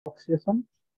session.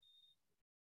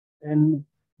 And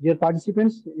dear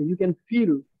participants, you can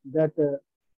feel that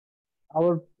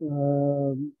our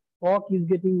talk is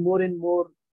getting more and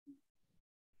more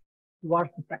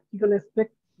towards the practical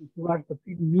aspect, towards the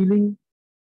feed milling,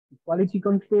 quality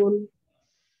control,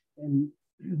 and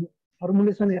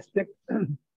formulation aspect.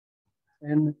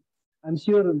 And I'm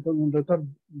sure Dr.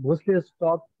 Bhosle's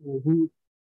talk, who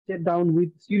sat down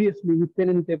with seriously with pen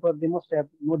and paper, they must have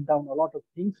noted down a lot of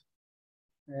things.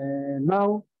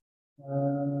 Now,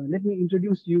 let me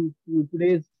introduce you to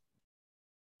today's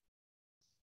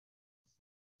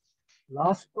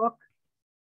last talk.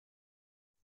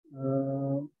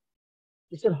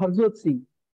 Mr. Harjot Singh.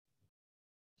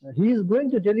 He is going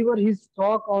to deliver his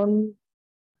talk on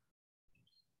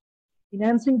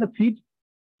enhancing the feed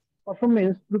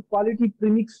performance through quality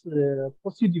premix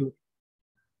procedure.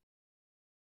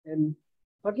 And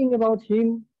talking about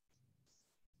him,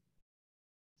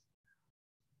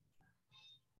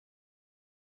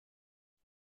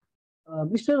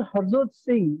 Mr. Harjot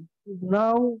Singh is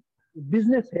now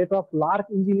business head of Lark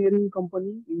Engineering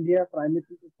Company, India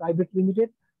Private Limited,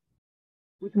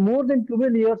 with more than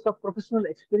 12 years of professional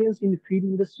experience in feed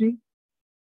industry,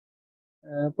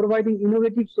 providing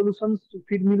innovative solutions to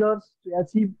feed millers to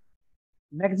achieve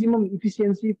maximum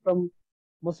efficiency from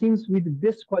machines with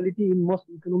best quality in most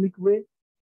economic way,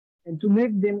 and to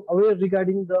make them aware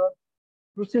regarding the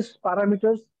process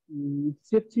parameters,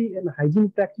 safety and hygiene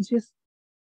practices.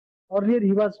 Earlier,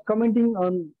 he was commenting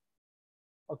on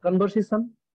a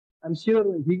conversation. I'm sure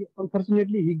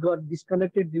unfortunately he got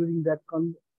disconnected during that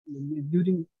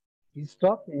during his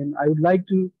talk, and I would like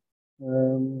to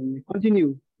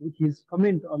continue with his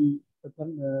comment on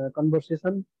the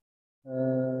conversation.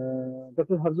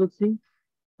 Dr. Harjot Singh,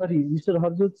 sorry, Mr.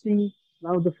 Harjot Singh,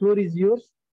 now the floor is yours.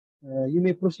 You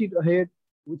may proceed ahead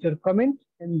with your comment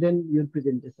and then your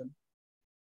presentation.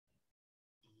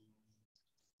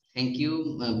 Thank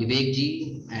you, Vivek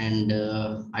ji, and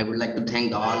I would like to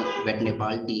thank the all Vet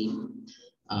Nepal team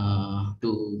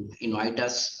to invite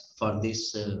us for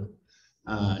this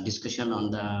discussion on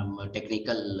the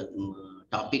technical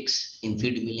topics in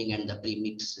feed milling and the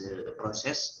premix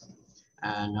process.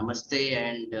 Namaste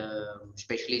and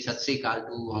especially Sat Sri Akal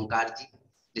to Omkar ji,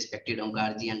 respected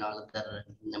Omkar ji, and all other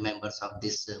members of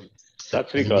this. Sat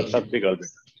Sri Akal, Sat Sri Akal,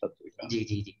 Sat Sri Akal.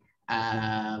 Ji.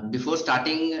 Before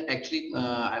starting, actually,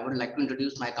 I would like to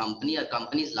introduce my company. Our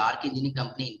company is Lark Engineering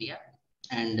Company India,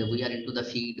 and we are into the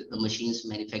feed machines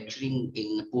manufacturing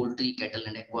in poultry, cattle,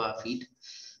 and aqua feed.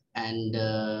 And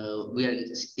we are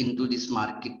into this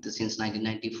market since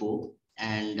 1994.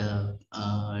 And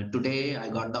today I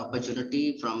got the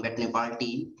opportunity from Vet Nepal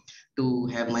team to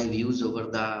have my views over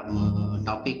the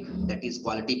topic, that is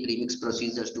quality premix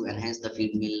procedures to enhance the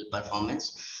feed mill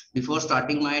performance. Before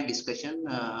starting my discussion,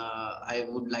 I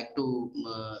would like to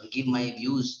give my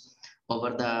views over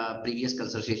the previous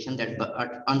conversation that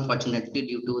unfortunately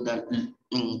due to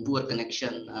the poor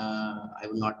connection, I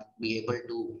will not be able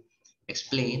to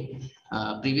explain.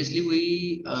 Previously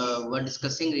we were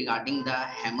discussing regarding the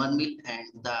hammer mill and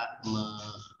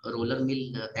the roller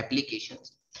mill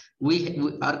applications.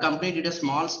 Our company did a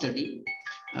small study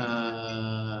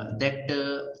that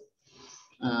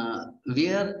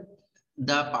where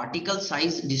the particle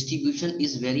size distribution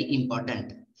is very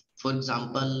important. For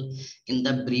example, in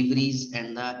the breweries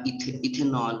and the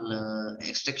ethanol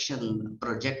extraction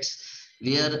projects,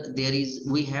 where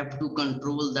we have to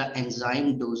control the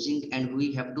enzyme dosing and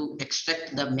we have to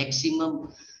extract the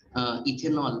maximum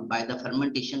ethanol by the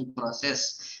fermentation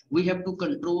process. We have to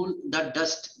control the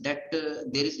dust, that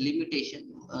there is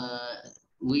limitation.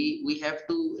 We have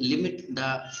to limit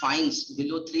the fines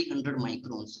below 300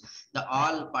 microns. The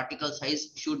all particle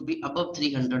size should be above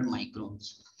 300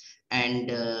 microns. And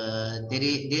there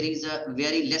is a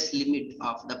very less limit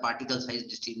of the particle size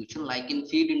distribution. Like in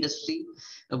feed industry,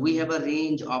 we have a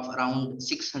range of around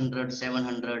 600,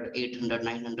 700, 800,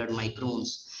 900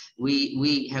 microns.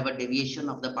 We have a deviation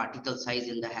of the particle size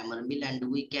in the hammer mill, and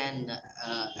we can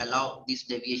allow this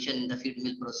deviation in the feed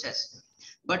mill process.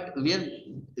 But where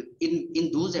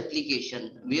in those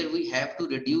applications where we have to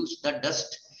reduce the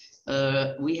dust,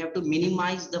 we have to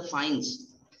minimize the fines.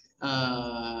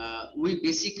 We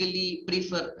basically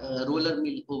prefer roller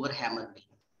mill over hammer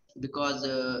mill, because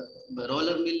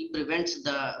roller mill prevents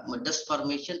the dust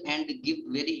formation and give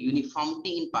very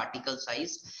uniformity in particle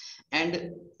size,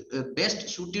 and best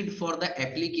suited for the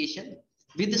application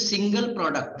with a single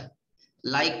product.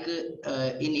 Like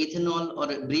in ethanol or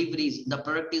breweries, the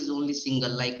product is only single,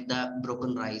 like the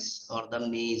broken rice or the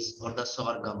maize or the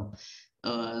sorghum.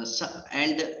 As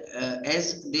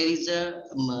there is a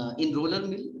in roller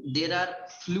mill, there are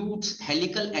fluids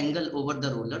helical angle over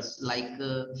the rollers, like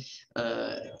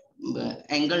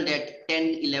angled at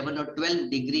 10, 11 or 12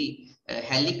 degree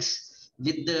helix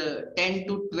with the 10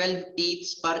 to 12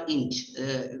 teeths per inch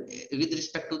with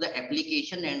respect to the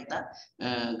application and the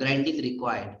grinding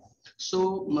required.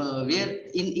 So where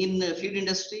in feed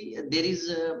industry there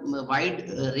is a wide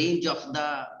range of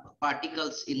the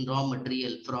particles in raw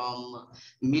material, from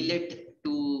millet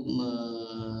to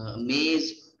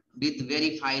maize with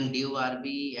very fine DORB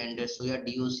and soya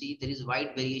DOC. There is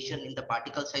wide variation in the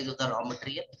particle size of the raw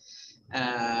material.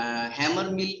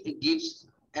 Hammer mill gives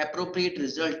appropriate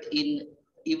result in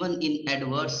even in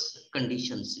adverse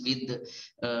conditions with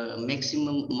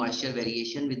maximum moisture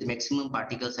variation, with maximum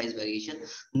particle size variation.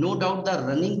 No doubt the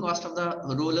running cost of the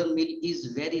roller mill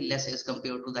is very less as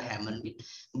compared to the hammer mill,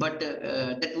 but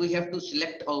that we have to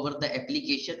select over the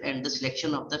application and the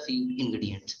selection of the feed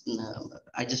ingredients.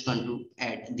 I just want to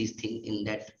add this thing in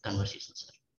that conversation,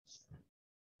 sir.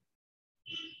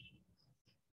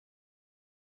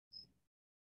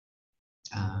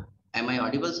 Am I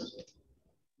audible, sir?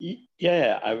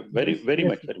 Yeah, very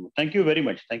much. Thank you very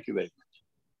much.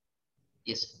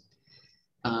 Yes.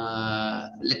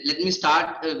 Let me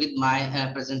start with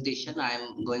my presentation. I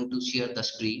am going to share the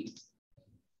screen.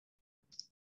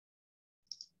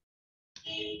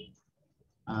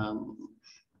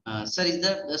 Sir, is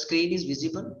the screen is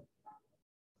visible?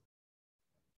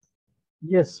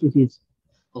 Yes, it is.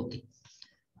 Okay.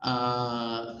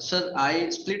 Sir, I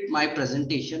split my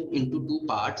presentation into two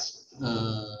parts.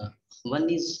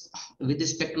 One is with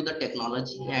respect to the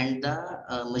technology and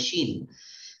the machine,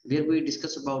 where we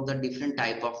discuss about the different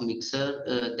type of mixer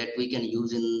that we can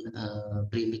use in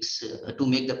premix to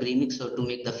make the premix or to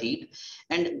make the feed.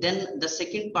 And then the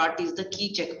second part is the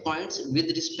key checkpoints with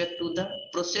respect to the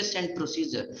process and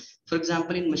procedure. For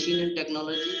example, in machine and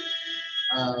technology,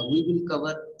 we will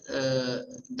cover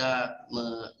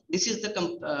this is the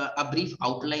a brief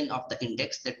outline of the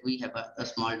index that we have a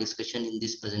small discussion in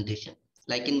this presentation.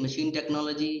 Like in machine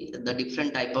technology, the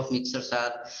different type of mixers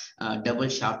are double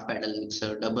shaft paddle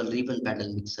mixer, double ribbon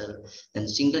paddle mixer, then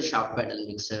single shaft paddle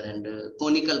mixer, and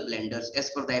conical blenders as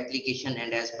per the application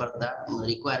and as per the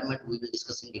requirement we will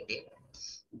discuss in detail.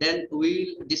 Then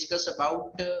we will discuss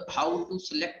about how to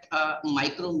select a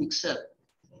micro mixer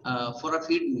for a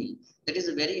feed mill. That is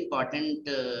a very important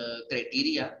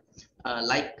criteria.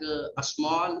 Like a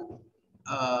small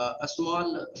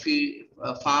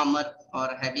farmer or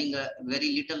having a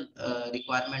very little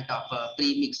requirement of a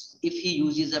premix, if he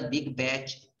uses a big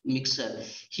batch mixer,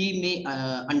 he may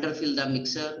underfill the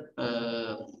mixer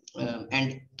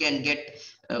and can get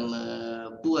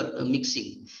poor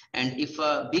mixing. And if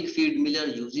a big feed miller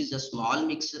uses a small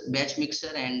batch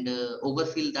mixer and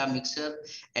overfill the mixer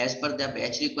as per the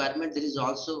batch requirement, there is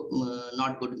also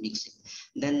not good mixing.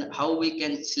 Then how we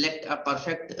can select a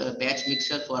perfect batch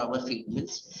mixer for our feed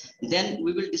mills. Then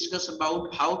we will discuss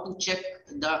about how to check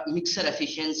the mixer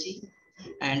efficiency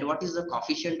and what is the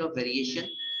coefficient of variation,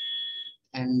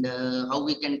 and how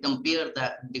we can compare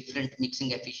the different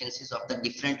mixing efficiencies of the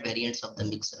different variants of the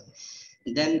mixer.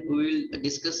 Then we will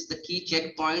discuss the key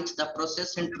checkpoints, the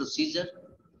process and procedure,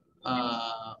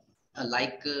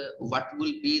 like what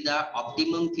will be the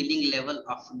optimum filling level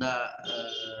of the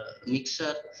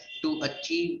mixer to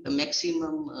achieve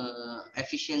maximum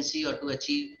efficiency or to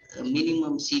achieve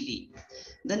minimum CB.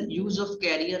 Then use of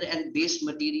carrier and base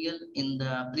material in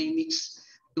the premix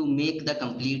to make the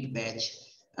complete batch.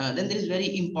 Then there is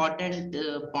very important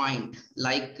point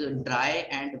like dry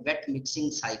and wet mixing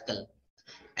cycle.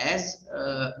 As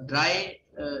dry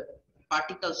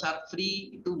particles are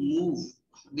free to move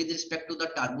with respect to the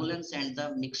turbulence and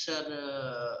the mixer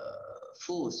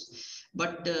force,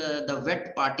 but the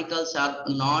wet particles are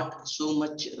not so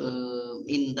much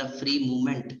in the free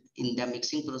movement in the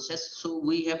mixing process. So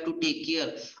we have to take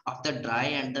care of the dry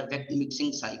and the wet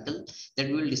mixing cycle that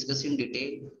we will discuss in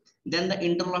detail. Then the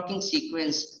interlocking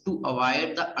sequence to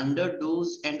avoid the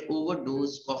underdose and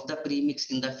overdose of the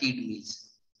premix in the feed mills.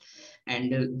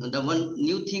 And the one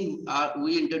new thing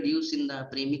we introduce in the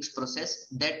premix process,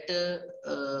 that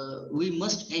we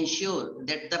must ensure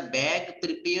that the bag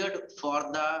prepared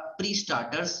for the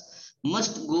pre-starters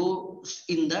must go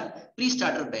in the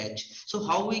pre-starter batch. So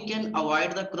how we can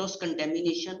avoid the cross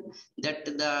contamination, that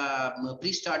the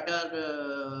pre-starter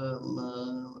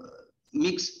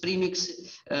premix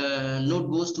node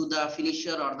goes to the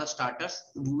finisher or the starters,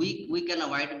 we can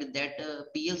avoid with that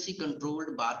PLC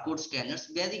controlled barcode scanners,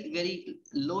 very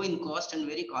low in cost and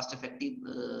very cost effective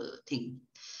thing.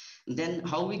 Then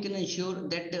how we can ensure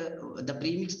that the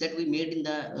premix that we made in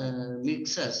the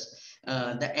mixers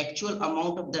The actual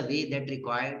amount of the weigh that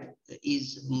required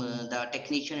is the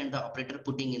technician and the operator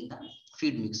putting in the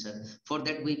feed mixer. For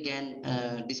that, we can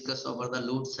discuss over the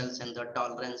load cells and the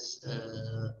tolerance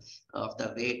of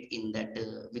the weight in that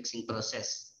mixing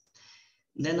process.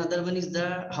 Then other one is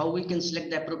the how we can select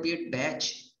the appropriate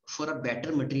batch for a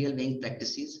better material weighing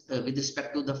practices with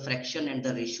respect to the fraction and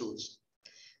the ratios.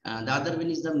 The other one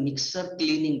is the mixer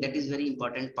cleaning. That is very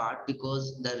important part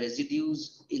because the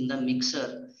residues in the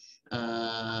mixer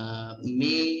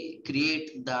may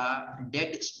create the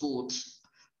dead spots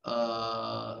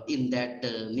in that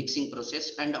mixing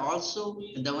process. And also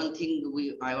the one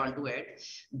thing I want to add,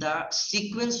 the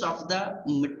sequence of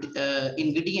the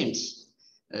ingredients,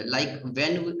 like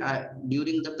when we,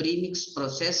 during the premix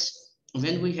process,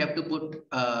 when we have to put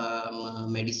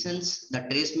medicines, the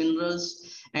trace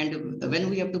minerals, and when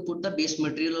we have to put the base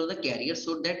material or the carrier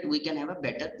so that we can have a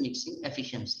better mixing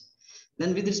efficiency.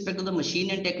 Then with respect to the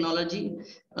machine and technology,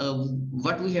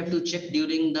 what we have to check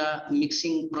during the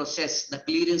mixing process, the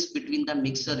clearance between the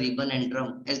mixer ribbon and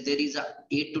drum, as there is a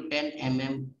 8 to 10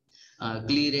 mm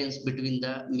clearance between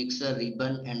the mixer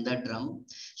ribbon and the drum.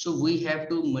 So we have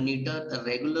to monitor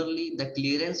regularly the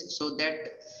clearance so that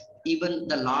even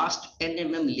the last 10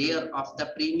 mm layer of the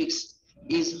premix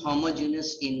is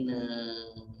homogeneous in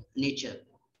nature.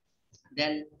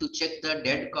 Then to check the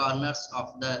dead corners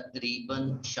of the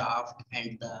ribbon, shaft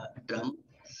and the drum.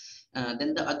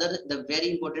 Then the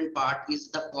very important part is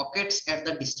the pockets at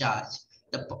the discharge.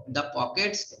 The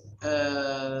pockets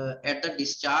at the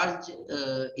discharge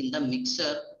in the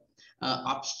mixer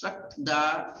obstruct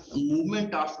the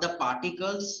movement of the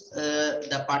particles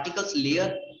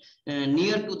layer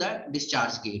near to the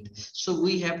discharge gate. So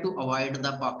we have to avoid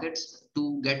the pockets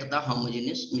to get the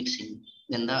homogeneous mixing.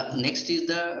 Then the next is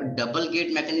the double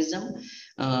gate mechanism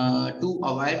to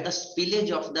avoid the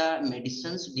spillage of the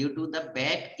medicines due to the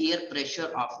back air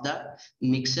pressure of the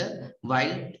mixer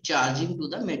while charging to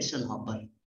the medicine hopper.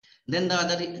 Then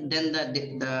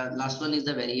the last one is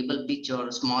the variable pitch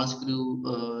or small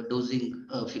screw dosing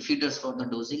feeders for the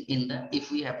dosing in the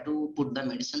if we have to put the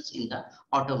medicines in the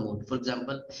auto mode. For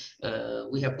example,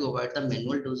 we have to avoid the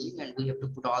manual dosing and we have to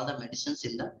put all the medicines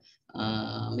in the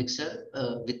mixer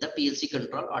with the PLC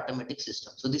control automatic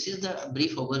system. So this is the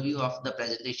brief overview of the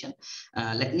presentation.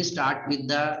 Let me start with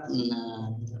the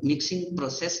mixing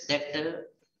process that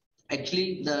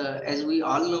actually, as we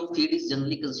all know, feed is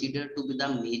generally considered to be the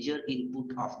major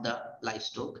input of the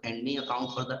livestock and may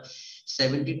account for the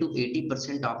 70 to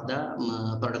 80% of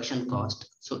the production cost.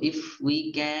 So if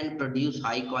we can produce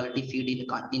high quality feed in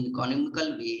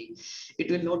economical way, it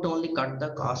will not only cut the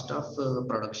cost of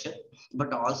production,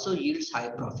 but also yields high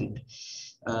profit.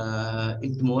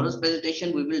 In tomorrow's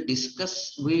presentation, we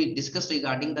discuss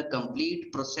regarding the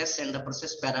complete process and the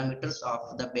process parameters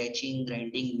of the batching,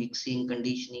 grinding, mixing,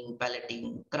 conditioning,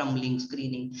 pelleting, crumbling,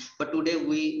 screening. But today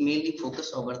we mainly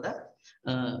focus over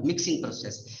the mixing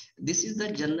process. This is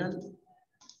the general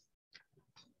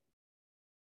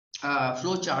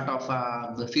flow chart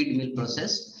of the feed mill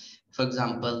process. For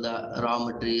example, the raw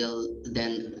material,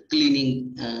 then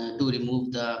cleaning to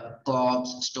remove the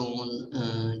cobs,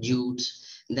 stone, jutes,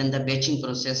 then the batching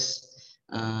process.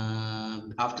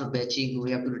 After batching,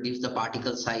 we have to reduce the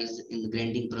particle size in the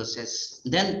grinding process.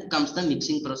 Then comes the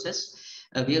mixing process,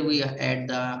 where we add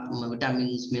the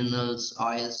vitamins, minerals,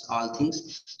 oils, all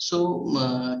things. So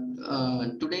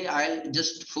today I'll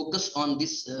just focus on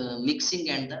this mixing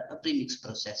and the premix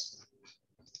process.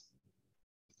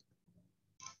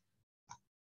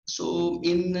 So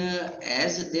in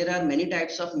as there are many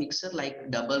types of mixer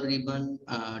like double ribbon,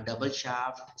 double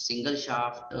shaft, single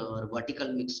shaft, or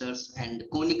vertical mixers and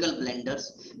conical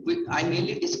blenders, I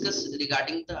mainly discuss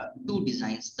regarding the two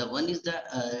designs. The one is the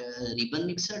ribbon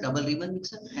mixer, double ribbon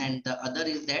mixer, and the other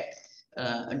is that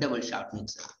double shaft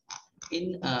mixer.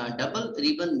 In double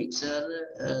ribbon mixer,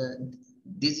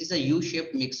 this is a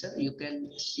U-shaped mixer. You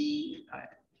can see.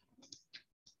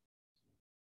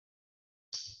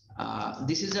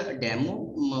 This is a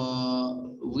demo.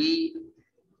 We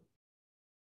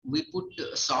put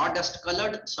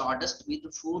colored sawdust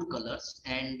with 4 colors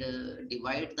and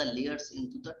divide the layers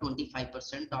into the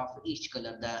 25% of each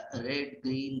color, the red,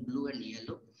 green, blue and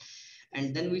yellow.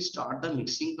 And then we start the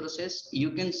mixing process.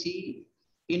 You can see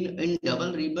in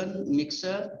double ribbon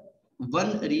mixer,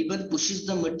 one ribbon pushes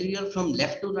the material from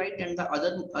left to right and the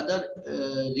other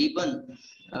ribbon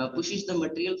pushes the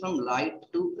material from right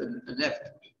to left.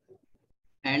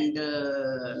 And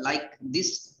like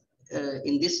this,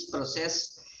 in this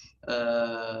process,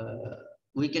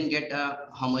 we can get a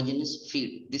homogeneous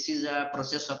feed. This is a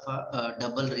process of a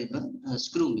double ribbon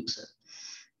screw mixer.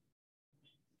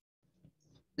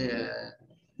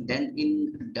 Then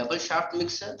in double shaft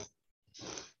mixer,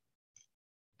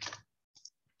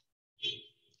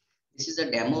 this is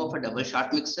a demo of a double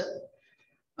shaft mixer.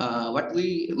 What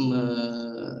we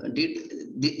did,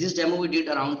 this demo we did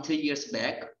around 3 years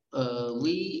back.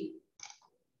 We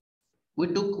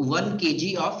took 1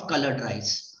 kg of colored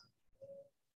rice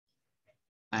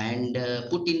and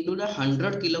put into the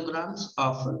 100 kilograms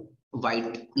of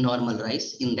white normal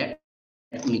rice in that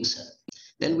mixer.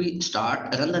 Then we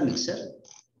run the mixer,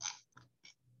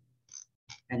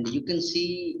 and you can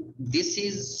see this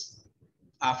is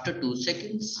after 2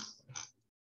 seconds,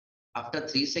 after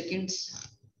 3 seconds,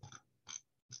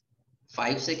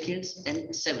 5 seconds,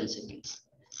 and 7 seconds.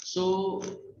 So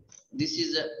this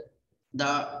is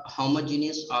the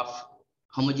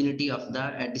homogeneity of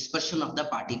the dispersion of the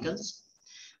particles.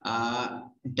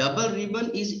 Double ribbon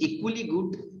is equally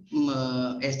good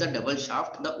as the double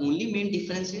shaft. The only main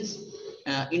difference is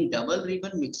in double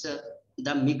ribbon mixer,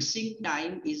 the mixing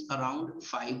time is around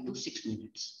 5 to 6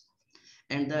 minutes,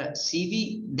 and the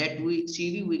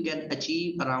CV we can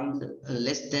achieve around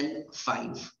less than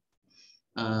 5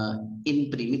 in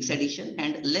premix addition,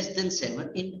 and less than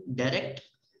 7 in direct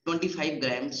 25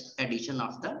 grams addition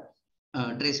of the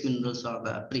trace minerals or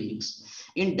the premix.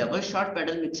 In double shot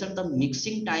pedal mixer, the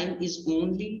mixing time is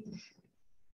only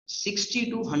 60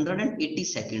 to 180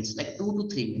 seconds, like 2 to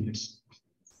 3 minutes.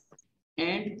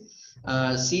 And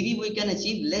CV we can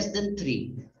achieve less than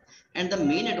 3. And the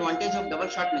main advantage of double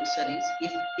shot mixer is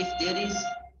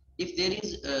if there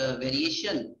is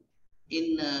variation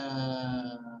in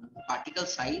particle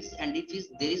size, and if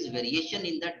there is variation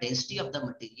in the density of the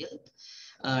material,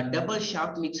 double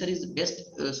shaft mixer is best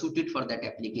suited for that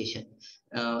application.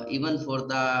 Even for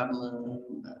the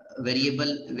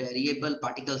variable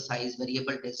particle size,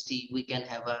 variable density, we can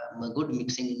have a good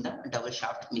mixing in the double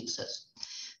shaft mixers.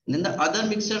 And then the other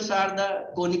mixers are the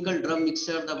conical drum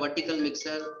mixer, the vertical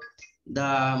mixer,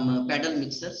 the pedal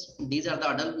mixers. These are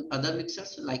the other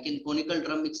mixers. Like in conical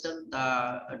drum mixer,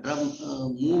 the drum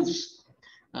moves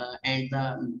and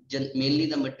mainly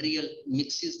the material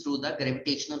mixes through the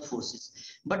gravitational forces.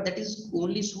 But that is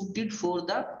only suited for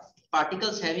the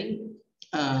particles having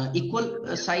equal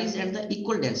size and the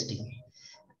equal density.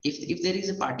 If there is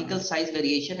a particle size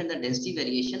variation and the density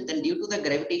variation, then due to the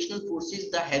gravitational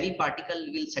forces, the heavy particle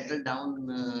will settle down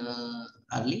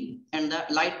early, and the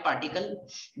light particle,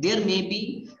 there may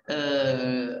be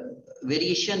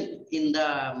variation in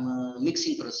the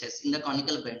mixing process in the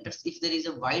conical benders if there is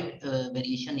a wide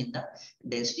variation in the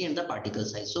density and the particle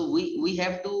size. So we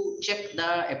have to check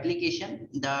the application,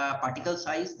 the particle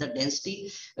size, the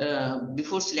density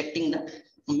before selecting the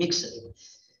mixer.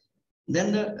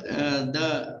 Then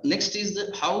the next is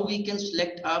how we can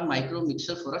select a micro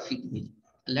mixer for a feed mill.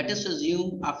 Let us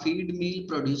assume a feed mill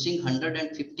producing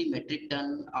 150 metric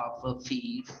ton of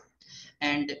feed,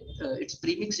 and its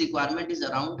premix requirement is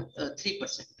around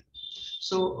 3%.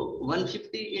 So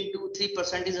 150 into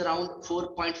 3% is around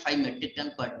 4.5 metric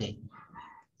ton per day.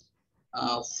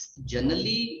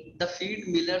 Generally, the feed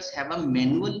millers have a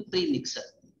manual premixer.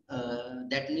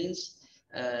 That means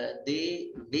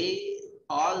they weigh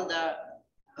all the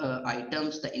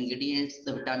items, the ingredients,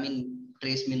 the vitamin,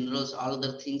 trace minerals, all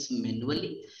other things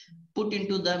manually, put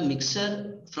into the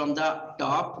mixer from the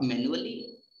top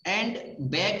manually, and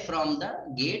bag from the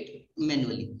gate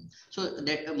manually. So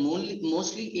that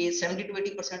mostly 70 to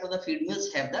 80% of the feed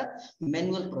mills have the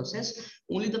manual process.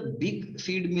 Only the big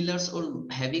feed millers or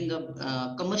having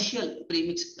a commercial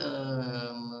premix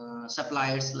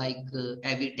suppliers like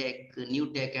Avitech,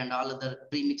 Newtech, and all other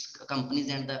premix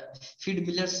companies, and the feed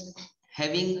millers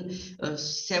having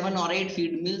 7 or 8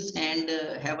 feed mills and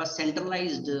have a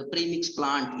centralized premix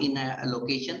plant in a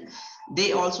location.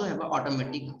 They also have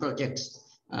automatic projects.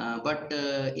 But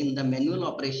in the manual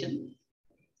operation,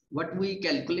 what we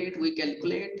calculate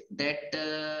that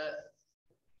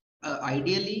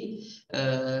ideally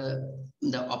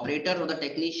the operator or the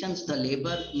technicians, the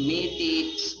labor may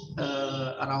take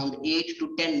around 8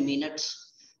 to 10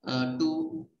 minutes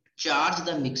to charge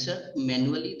the mixer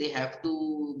manually. They have to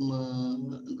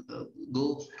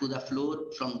go to the floor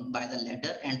by the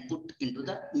ladder and put into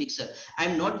the mixer.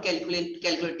 I'm not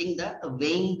calculating the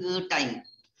weighing time.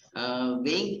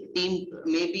 Weighing team,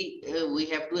 maybe we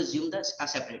have to assume a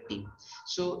separate team.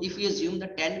 So if we assume the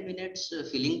 10 minutes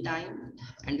filling time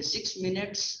and 6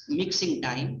 minutes mixing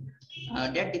time,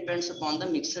 that depends upon the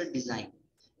mixer design.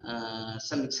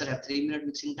 Some mixer have 3-minute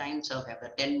mixing time, some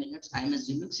have 10 minutes. I'm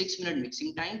assuming 6-minute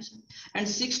mixing times and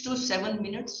 6 to 7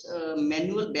 minutes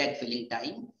manual bag filling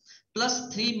time.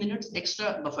 plus 3 minutes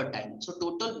extra buffer time. So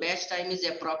total batch time is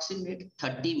approximate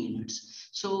 30 minutes.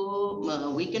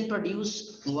 So we can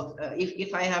produce,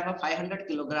 if I have a 500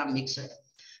 kilogram mixer,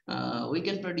 we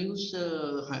can produce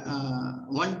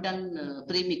 1 ton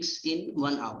premix in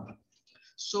 1 hour.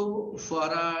 So for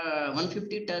a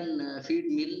 150 ton feed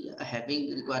mill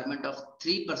having requirement of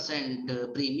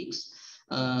 3% premix,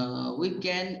 we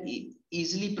can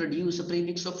easily produce a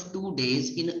premix of 2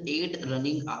 days in 8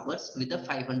 running hours with a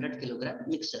 500 kilogram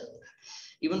mixer.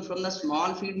 Even from the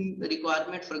small feed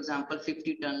requirement, for example,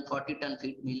 50 ton, 40 ton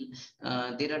feed mill,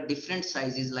 there are different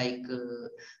sizes like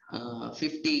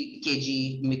 50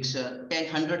 kg mixer,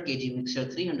 100 kg mixer,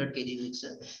 300 kg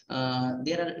mixer.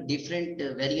 There are different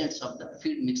variants of the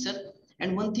feed mixer.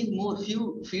 And one thing more,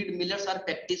 few feed millers are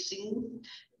practicing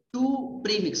 2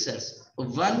 premixers.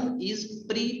 One is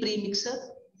pre-premixer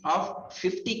of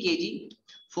 50 kg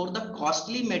for the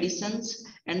costly medicines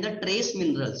and the trace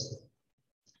minerals,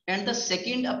 and the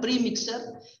second a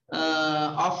premixer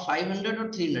of 500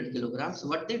 or 300 kilograms.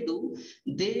 What they do,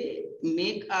 they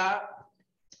make a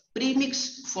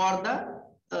premix for the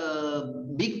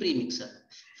big premixer.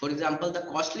 For example, the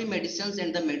costly medicines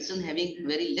and the medicine having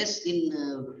very less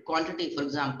in quantity, for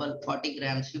example 40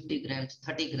 grams, 50 grams,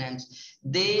 30 grams,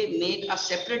 they make a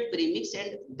separate premix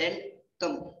and then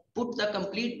put the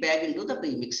complete bag into the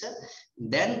premixer.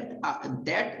 Then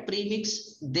that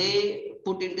premix they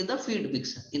put into the feed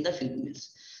mixer in the feed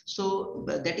mills. So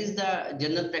that is the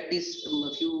general practice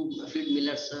few feed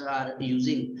millers are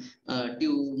using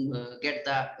to get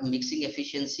the mixing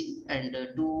efficiency and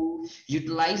to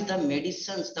utilize the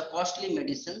medicines, the costly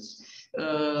medicines,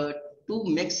 to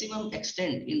maximum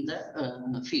extent in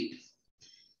the feed.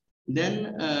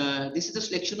 Then this is the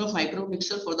selection of micro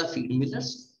mixer for the feed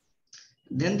millers.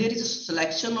 Then there is a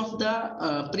selection of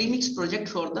the premix project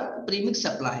for the premix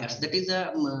suppliers. That is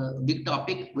a big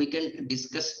topic we can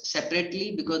discuss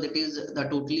separately because it is the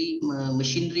totally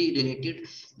machinery related.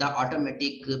 The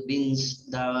automatic bins,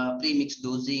 the premix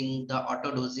dosing, the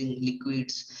auto dosing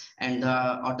liquids, and the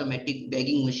automatic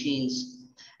bagging machines.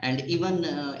 And even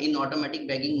in automatic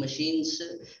bagging machines,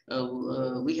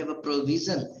 we have a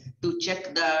provision to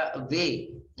check the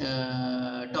weigh,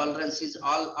 tolerances,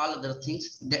 all other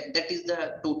things. That is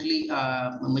the totally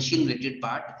machine related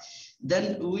part.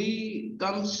 Then we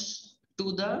comes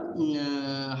to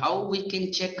the how we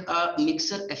can check a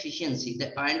mixer efficiency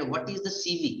and what is the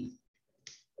CV.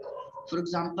 For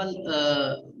example,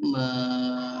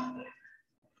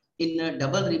 in a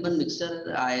double ribbon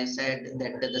mixer, I said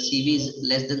that the CV is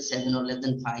less than 7 or less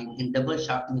than 5. In double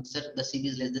shaft mixer, the CV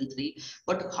is less than 3.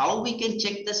 But how we can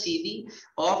check the CV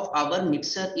of our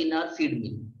mixer in our feed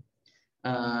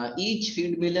mill? Each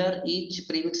feed miller, each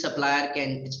premix supplier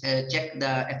can check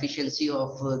the efficiency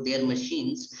of their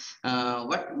machines.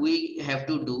 What we have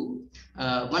to do,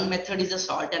 one method is the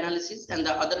salt analysis and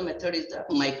the other method is the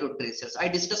micro tracers. I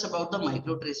discuss about the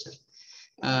micro tracer.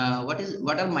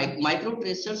 What are micro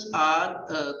tracers? Are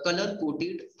color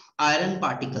coated iron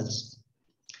particles.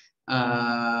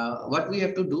 What we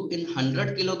have to do in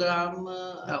 100 kilogram,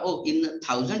 in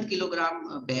 1000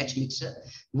 kilogram batch mixer,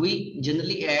 we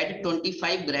generally add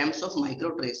 25 grams of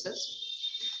micro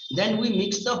tracers. Then we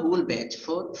mix the whole batch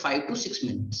for 5 to 6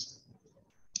 minutes.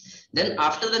 Then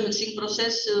after the mixing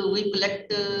process, we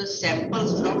collect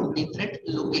samples from different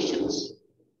locations.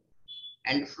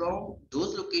 And from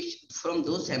those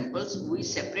samples, we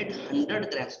separate 100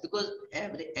 grams because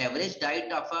average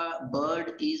diet of a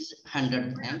bird is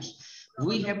 100 grams.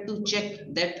 We have to check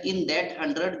that in that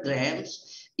 100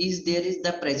 grams is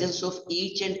the presence of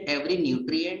each and every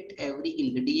nutrient, every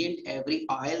ingredient, every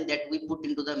oil that we put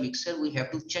into the mixer. We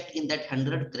have to check in that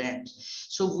 100 grams.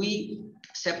 So we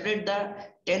separate the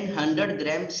 100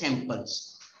 gram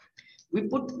samples. We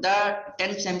put the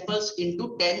 10 samples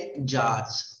into 10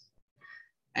 jars.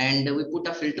 And we put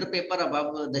a filter paper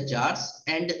above the jars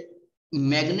and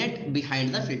magnet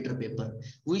behind the filter paper.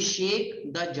 We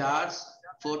shake the jars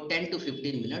for 10 to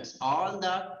 15 minutes. All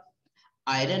the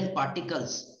iron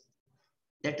particles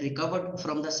that recovered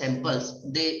from the samples,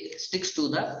 they sticks to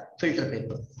the filter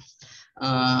paper.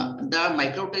 The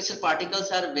micro tracer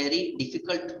particles are very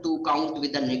difficult to count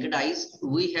with the naked eyes.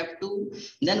 We have to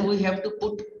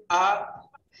put a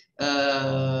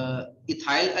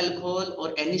ethyl alcohol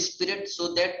or any spirit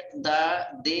so that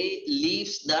they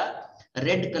leaves the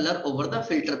red color over the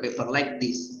filter paper like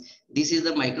this. This is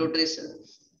the micro tracer.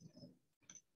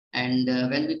 And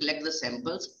when we collect the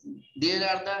samples, there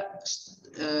are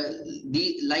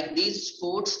like these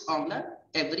spots on the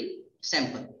every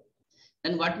sample.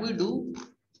 And what we do,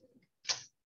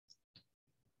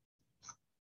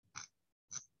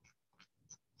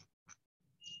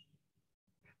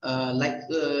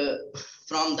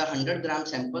 from the 100-gram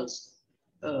samples,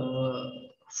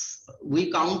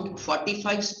 we count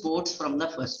 45 spots from the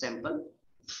first sample,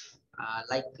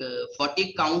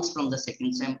 40 counts from the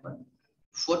second sample,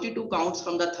 42 counts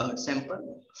from the third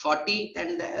sample, 40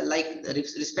 and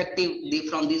respectively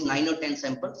from these 9 or 10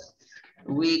 samples,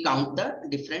 we count the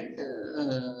different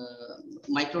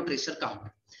micro tracer count.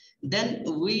 Then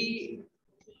we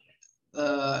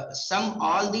sum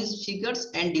all these figures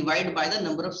and divide by the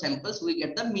number of samples, we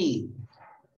get the mean.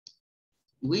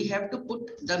 We have to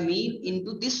put the mean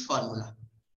into this formula.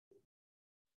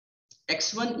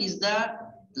 X1 is the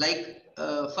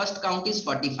first count is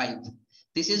 45.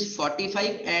 This is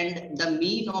 45 and the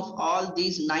mean of all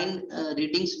these 9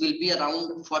 readings will be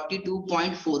around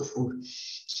 42.44.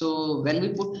 So when we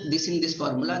put this in this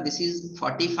formula, this is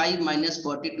 45 minus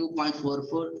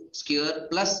 42.44 square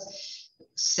plus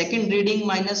second reading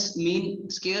minus mean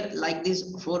square, like this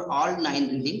for all 9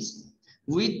 readings.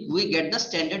 We get the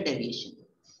standard deviation.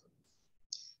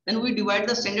 Then we divide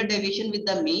the standard deviation with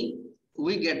the mean,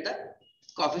 we get the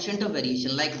coefficient of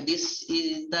variation. Like this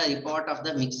is the report of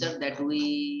the mixer that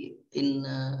we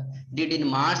did in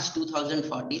March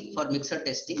 2014 for mixer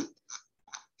testing.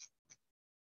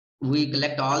 We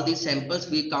collect all these samples,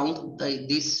 we count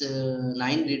these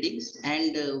 9 readings,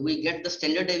 and we get the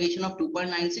standard deviation of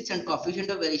 2.96 and coefficient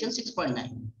of variation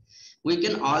 6.9. We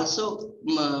can also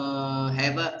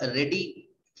have a ready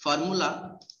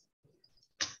formula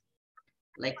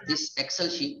like this Excel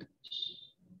sheet.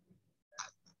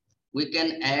 We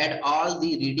can add all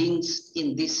the readings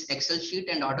in this Excel sheet,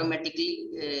 and automatically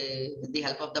with the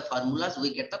help of the formulas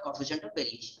we get the coefficient of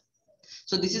variation.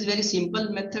 So this is very simple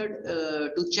method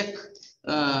to check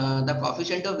the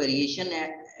coefficient of variation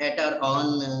at our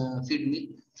own feed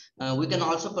mill. We can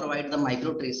also provide the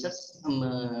micro tracers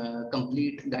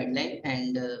complete guideline,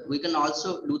 and we can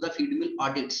also do the feed mill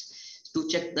audits to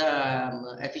check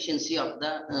the efficiency of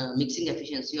the mixing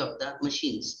efficiency of the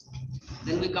machines.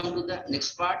 Then we come to the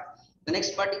next part. The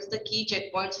next part is the key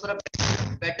checkpoints for a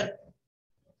better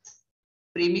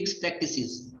premix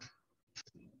practices.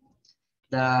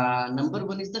 The number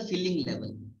 1 is the filling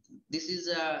level. This is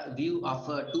a view of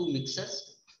 2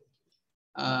 mixers.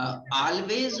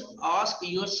 Always ask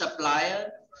your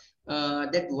supplier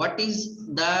that what is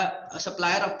the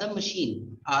supplier of the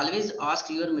machine. Always ask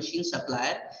your machine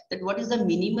supplier that what is the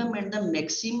minimum and the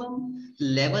maximum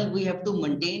level we have to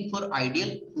maintain for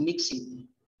ideal mixing.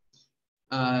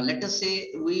 Let us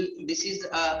say this is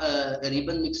a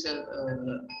ribbon mixer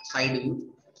side view.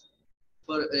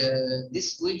 For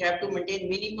this we have to maintain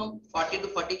minimum 40 to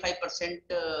 45%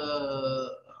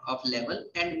 of level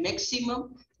and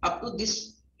maximum up to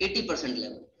this 80%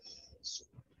 level. So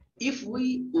if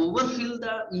we overfill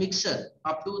the mixer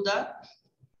up to the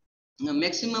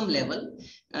maximum level,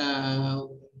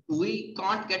 we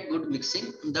can't get good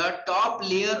mixing. The top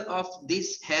layer of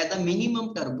this has the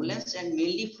minimum turbulence and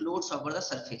mainly floats over the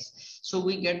surface. So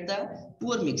we get the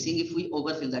poor mixing if we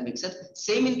overfill the mixer.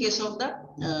 Same in case of the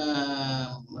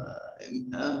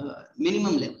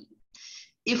minimum level.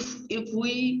 If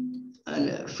we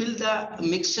fill the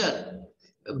mixer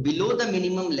below the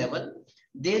minimum level,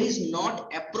 there is not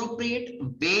appropriate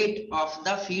weight of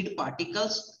the feed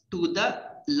particles to the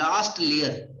last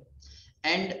layer.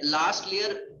 And last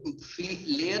layer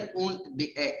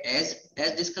as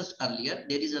discussed earlier,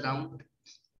 there is around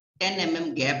 10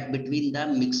 mm gap between the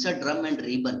mixer drum and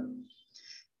ribbon,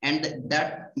 and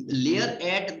that layer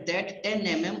at that 10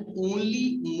 mm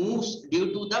only moves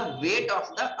due to the weight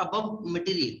of the above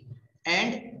material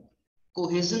and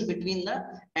cohesion between the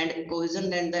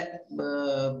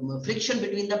friction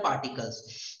between the particles.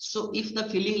 So if the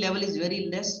filling level is very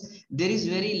less, there is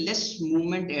very less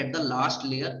movement at the last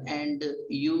layer, and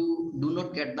you do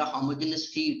not get the homogeneous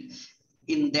feed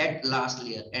in that last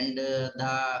layer, and the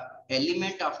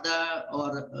element of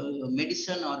the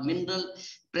medicine or mineral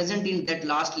present in that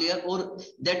last layer, or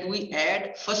that we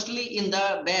add firstly in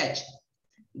the batch,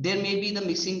 there may be the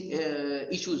mixing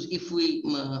issues if we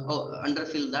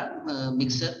underfill the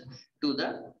mixer to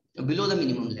the below the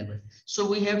minimum level. So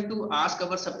we have to ask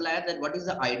our supplier that what is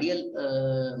the ideal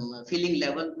filling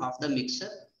level of the mixer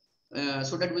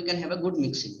so that we can have a good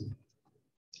mixing.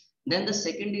 Then the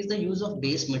second is the use of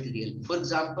base material. For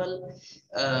example,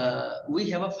 we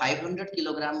have a 500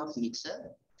 kilogram of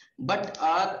mixer, but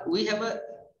we have a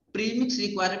premix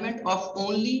requirement of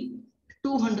only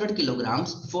 200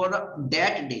 kilograms for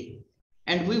that day,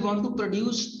 and we want to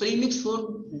produce premix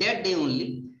for that day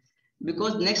only,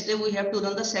 because next day we have to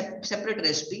run the separate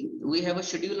recipe. We have a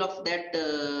schedule of that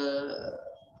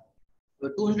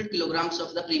 200 kilograms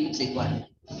of the premix requirement.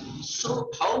 So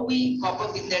how we cope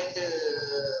up with that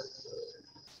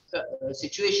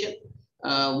situation,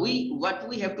 what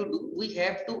we have to do, we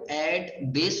have to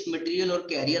add base material or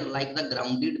carrier like the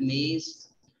grounded maize,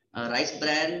 rice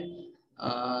bran,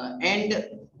 and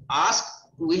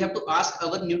we have to ask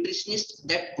our nutritionist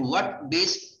that what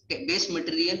base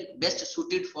material best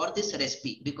suited for this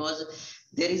recipe, because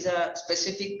there is a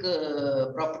specific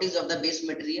properties of the base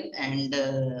material and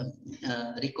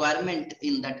requirement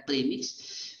in that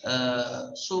premix.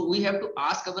 So we have to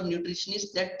ask our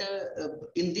nutritionist that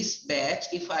in this batch,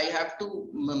 if I have to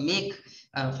make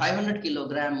 500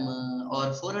 kilogram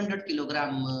or 400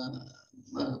 kilogram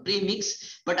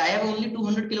premix, but I have only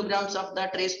 200 kilograms of the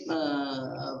trace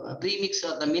premix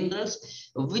or the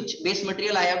minerals, which base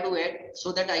material I have to add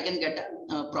so that I can get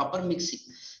a proper mixing.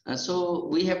 So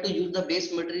we have to use the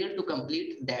base material to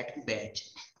complete that batch.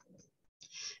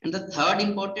 And the third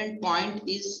important point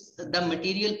is the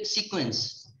material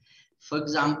sequence. For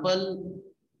example,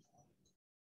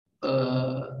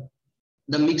 the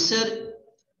mixer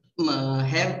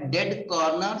have dead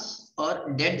corners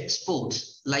or dead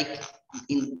spots, like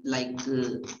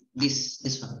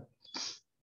this one.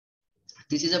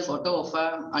 This is a photo of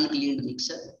an uncleaned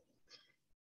mixer.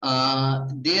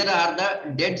 There are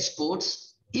the dead spots.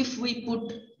 If we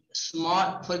put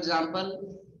small, for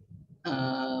example,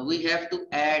 we have to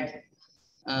add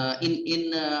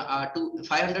to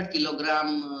 500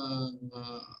 kilogram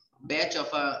batch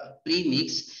of a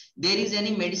premix, there is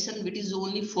any medicine which is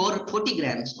only 40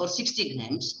 grams or 60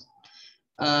 grams.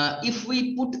 If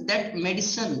we put that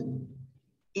medicine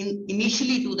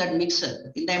initially to that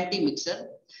mixer, in the empty mixer,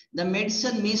 the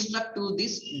medicine may stuck to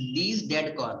these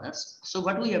dead corners. So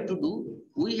what we have to do,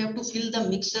 we have to fill the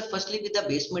mixer firstly with the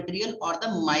base material or the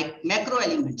macro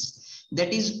elements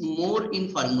that is more in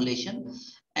formulation,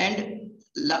 and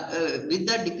with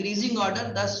the decreasing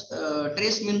order, the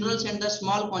trace minerals and the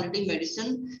small quantity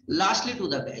medicine lastly to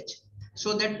the batch,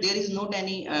 so that there is not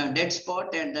any dead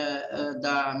spot and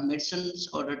the medicines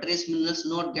or the trace minerals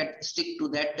not get stick to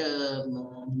that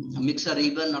mixer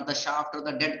ribbon or the shaft or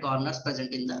the dead corners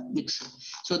present in the mixer.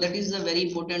 So that is a very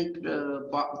important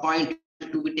point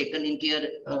to be taken in care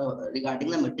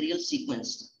regarding the material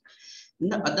sequence.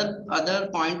 And the other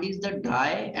point is the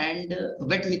dry and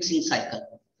wet mixing cycle.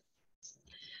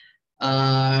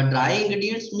 Dry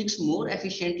ingredients mix more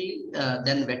efficiently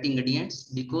than wet ingredients,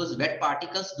 because wet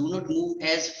particles do not move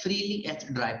as freely as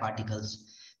dry particles.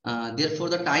 Therefore,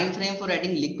 the time frame for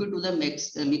adding liquid to the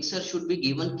mixer should be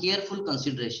given careful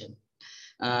consideration.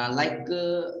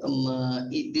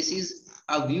 This is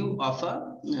a view of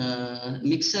a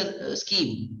mixer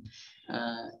scheme.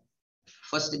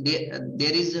 First,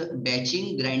 there is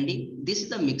batching, grinding. This is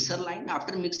the mixer line.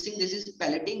 After mixing, this is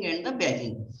pelleting and the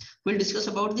bagging. We'll discuss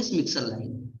about this mixer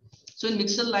line. So in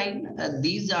mixer line,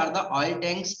 these are the oil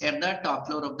tanks at the top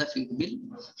floor of the feed mill.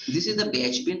 This is the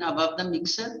batch bin above the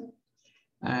mixer.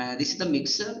 This is the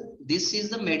mixer. This is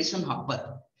the medicine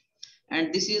hopper.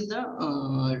 And this is the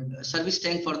service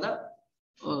tank for the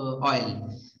oil.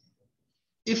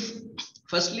 If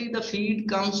firstly the feed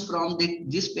comes from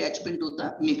this batch bin to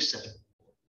the mixer,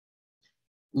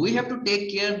 we have to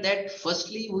take care that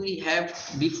firstly we have,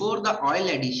 before the oil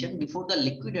addition, before the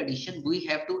liquid addition, we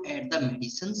have to add the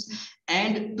medicines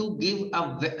and to give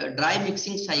a dry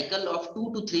mixing cycle of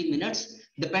 2 to 3 minutes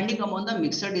depending upon the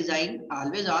mixer design.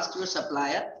 Always ask your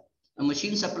supplier, a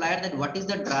machine supplier, that what is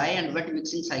the dry and wet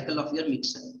mixing cycle of your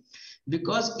mixer.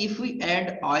 Because if we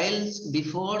add oils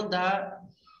before the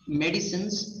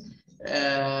medicines,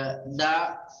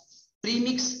 the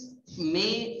premix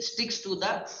may sticks to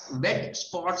the wet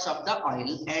spots of the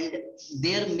oil and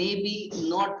there may be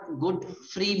not good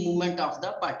free movement of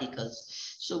the particles.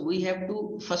 So we have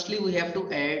to, firstly we have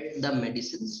to add the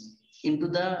medicines into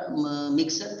the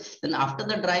mixer. Then after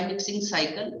the dry mixing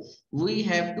cycle, we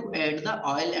have to add the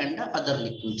oil and the other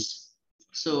liquids.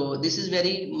 So this is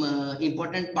very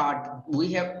important part.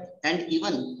 We have, and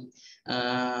even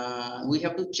we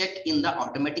have to check in the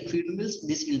automatic feed mills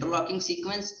this interlocking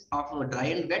sequence of dry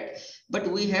and wet, but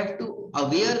we have to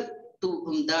aware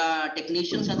to the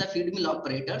technicians and the feed mill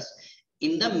operators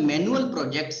in the manual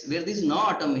projects where there is no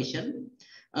automation.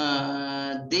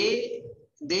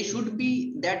 They should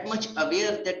be that much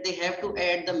aware that they have to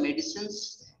add the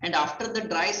medicines, and after the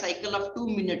dry cycle of 2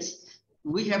 minutes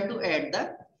we have to add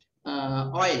the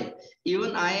oil.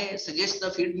 Even I suggest the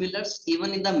feed millers,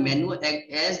 even in the manual,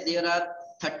 as there are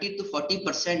 30 to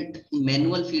 40%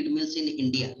 manual feed mills in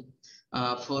India.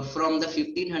 From the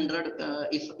 1500,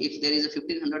 if there is a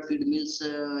 1500 feed mills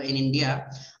in India,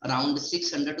 around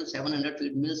 600 to 700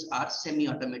 feed mills are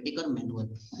semi-automatic or manual.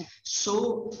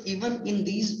 So even in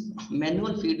these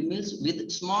manual feed mills with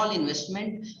small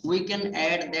investment, we can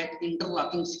add that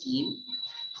interlocking scheme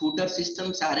footer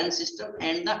system, siren system,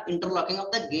 and the interlocking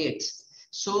of the gates,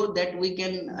 so that we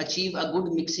can achieve a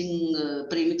good mixing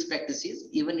premix practices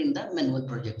even in the manual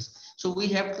projects. So we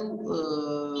have to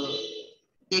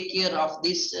take care of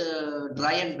this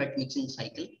dry and wet mixing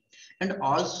cycle, and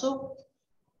also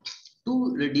to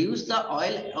reduce the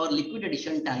oil or liquid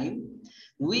addition time,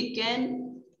 we can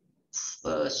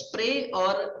spray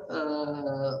or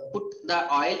put the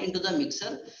oil into the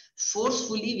mixer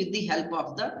forcefully with the help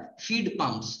of the feed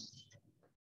pumps.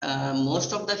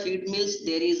 Most of the feed mills,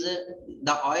 there is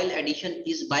the oil addition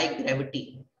is by gravity,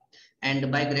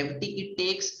 and by gravity it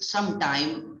takes some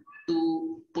time to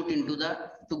put into the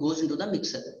goes into the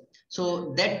mixer.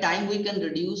 So that time we can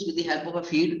reduce with the help of a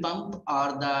feed pump or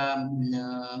the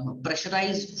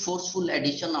pressurized forceful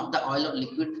addition of the oil or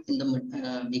liquid in the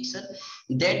mixer.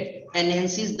 That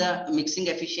enhances the mixing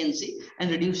efficiency and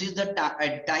reduces the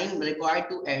time required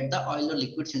to add the oil or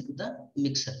liquids into the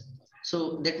mixer.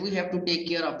 So that we have to take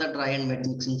care of the dry and wet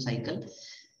mixing cycle.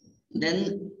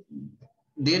 Then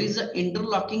there is an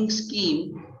interlocking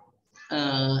scheme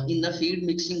in the feed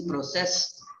mixing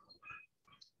process.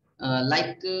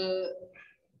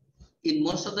 In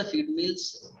most of the feed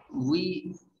mills,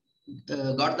 we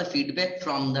got the feedback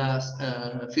from the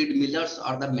feed millers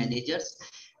or the managers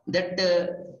that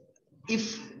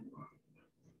if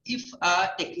a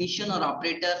technician or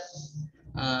operator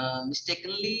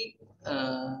mistakenly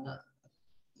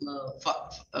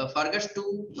forgets to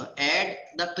add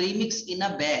the premix in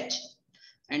a batch,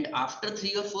 and after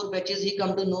 3 or 4 batches he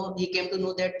came to know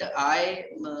that I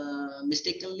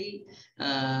mistakenly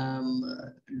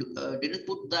didn't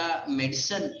put the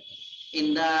medicine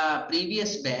in the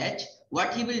previous batch.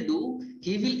 What he will do,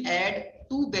 he will add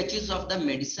 2 batches of the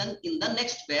medicine in the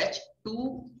next batch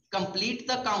to complete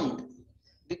the count,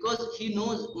 because he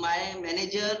knows my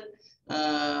manager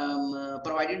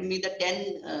provided me the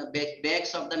 10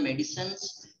 bags of the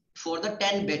medicines for the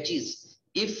 10 batches.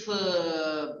 If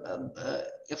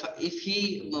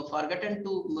he forgotten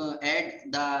to add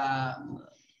the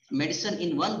medicine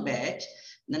in one batch,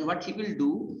 then what he will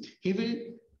do, he will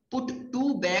put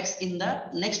 2 bags in the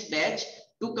next batch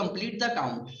to complete the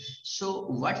count. So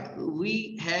what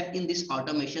we have in this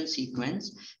automation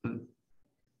sequence,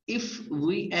 if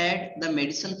we add the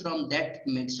medicine from that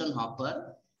medicine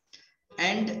hopper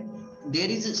and there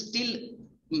is still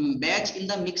batch in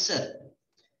the mixer,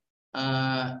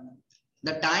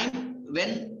 the time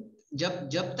when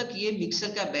जब तक ये mixer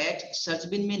का batch search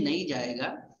बिन में नहीं जाएगा,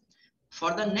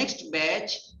 for the next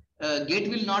batch gate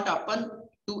will not open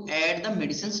to add the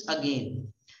medicines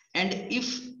again. And if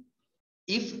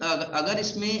अगर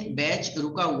इसमें batch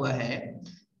रुका हुआ है,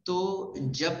 तो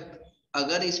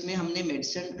अगर इसमें हमने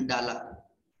मेडिसिन डाला,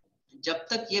 जब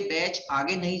तक ये बैच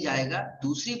आगे नहीं जाएगा,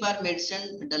 दूसरी बार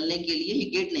मेडिसिन डालने के लिए ये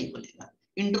गेट नहीं खुलेगा.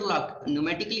 Interlock,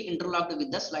 pneumatically interlocked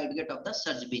with the slide gate of the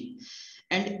search bin.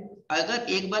 And अगर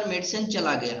एक बार मेडिसिन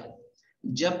चला गया,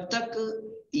 जब तक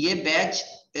ये बैच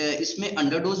इसमें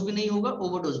अंडरडोज भी नहीं होगा,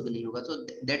 ओवरडोज भी नहीं होगा. So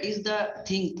that is the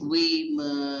thing we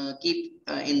keep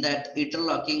in that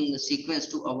interlocking sequence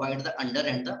to avoid the under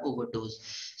and the overdose.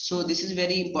 So this is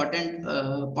very important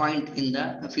point in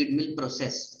the feed mill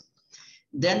process.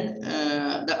 Then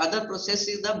the other process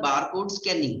is the barcode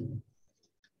scanning.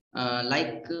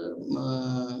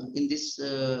 In this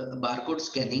barcode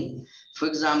scanning, for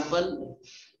example,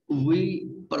 we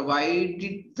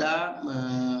provided the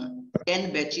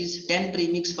 10 batches, 10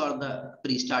 premix for the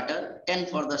pre-starter, 10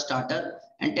 for the starter,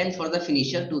 and 10 for the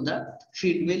finisher to the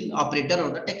feed mill operator or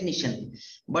the technician.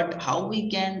 But how we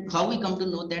come to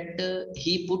know that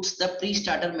he puts the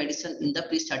pre-starter medicine in the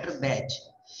pre-starter batch?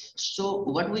 So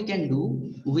what we can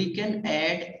do, we can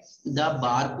add the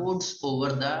barcodes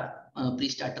over the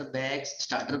pre-starter bags,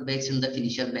 starter bags, and the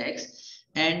finisher bags,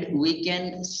 and we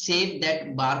can save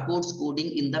that barcodes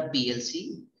coding in the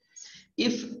PLC.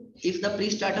 If the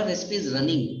pre-starter recipe is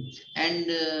running and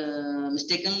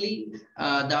mistakenly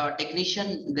the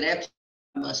technician grabs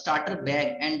a starter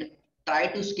bag and try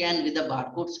to scan with the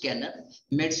barcode scanner,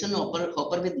 medicine hopper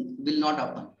will not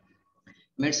open.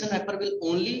 Medicine hopper will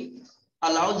only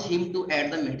allows him to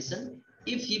add the medicine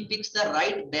if he picks the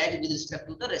right bag with respect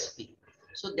to the recipe.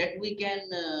 So that we can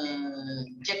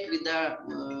check with the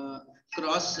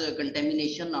cross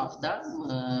contamination of the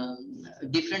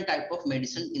different type of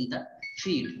medicine in the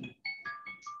feed.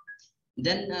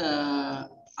 Then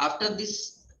after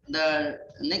this, the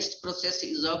next process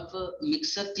is of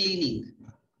mixer cleaning.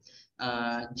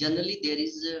 Generally there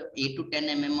is 8 to 10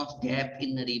 mm of gap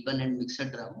in the ribbon and mixer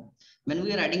drum. When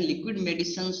we are adding liquid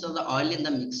medicines or the oil in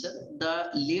the mixer, the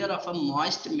layer of a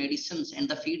moist medicines and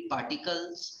the feed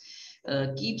particles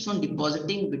keeps on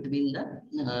depositing between the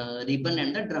ribbon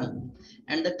and the drum,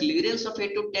 and the clearance of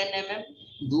 8 to 10 mm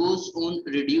goes on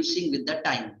reducing with the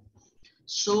time.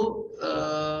 So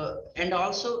and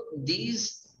also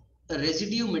these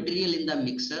residue material in the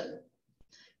mixer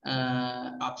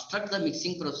obstruct the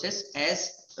mixing process,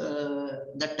 as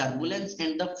the turbulence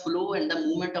and the flow and the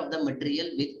movement of the material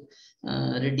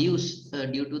will reduce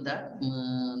due to the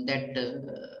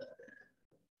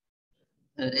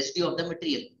residue of the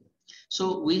material.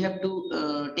 So we have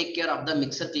to take care of the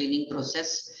mixer cleaning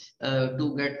process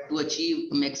to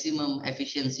achieve maximum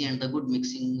efficiency and the good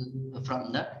mixing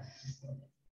from the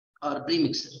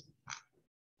premixer.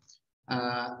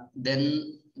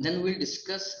 Then we'll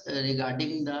discuss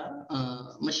regarding the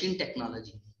machine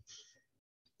technology.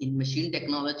 In machine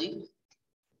technology,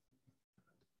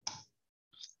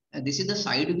 this is the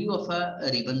side view of a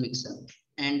ribbon mixer,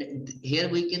 and here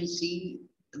we can see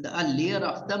a layer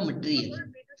of the material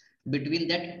between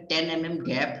that 10 mm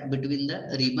gap between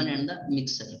the ribbon and the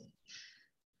mixer.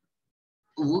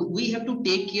 We have to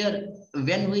take care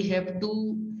when we have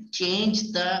to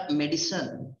change the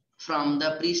medicine from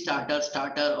the pre-starter,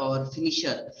 starter or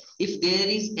finisher. If there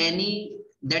is any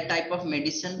that type of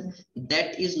medicine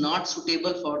that is not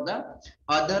suitable for the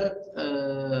other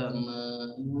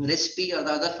recipe or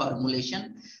the other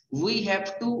formulation, we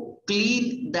have to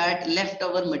clean that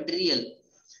leftover material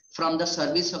from the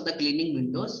service of the cleaning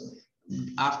windows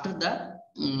after the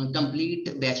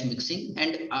complete batch mixing.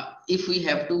 And if we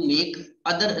have to make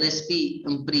other recipe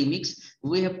premix,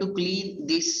 we have to clean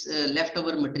this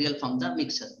leftover material from the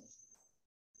mixer.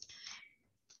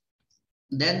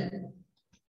 Then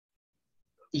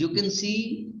you can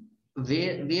see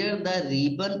where the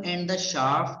ribbon and the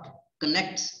shaft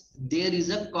connects, there is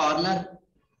a corner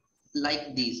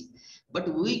like this.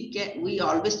 But we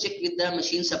always check with the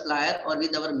machine supplier or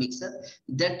with our mixer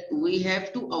that we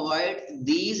have to avoid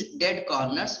these dead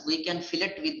corners. We can fill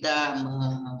it with the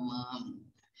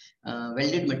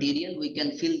welded material. We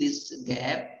can fill this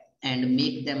gap and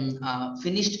make them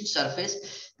finished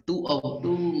surface to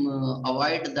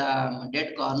avoid the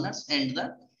dead corners and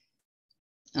the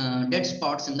dead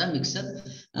spots in the mixer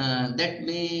that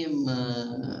may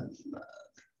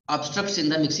obstructs in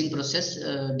the mixing process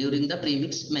during the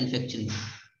premix manufacturing.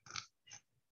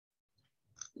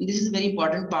 This is a very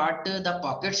important part, the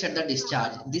pockets at the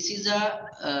discharge. This is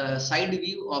a side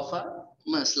view of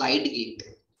a slide gate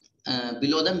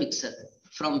below the mixer,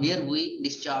 from where we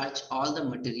discharge all the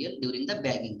material during the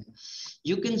bagging.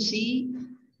 You can see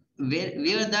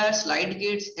where the slide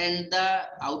gates and the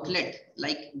outlet,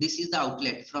 like this is the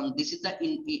outlet, from this is the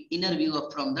inner view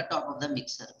of from the top of the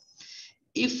mixer.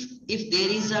 If there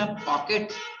is a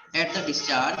pocket at the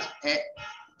discharge,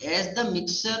 as the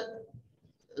mixer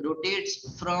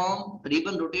rotates from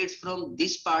ribbon rotates from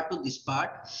this part to this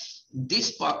part,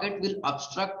 this pocket will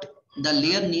obstruct the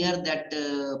layer near that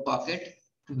pocket,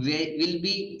 will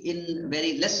be in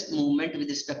very less movement with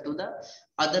respect to the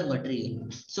other material.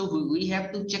 So we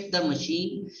have to check the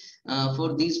machine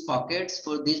for these pockets,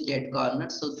 for these dead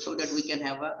corners, so that we can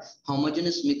have a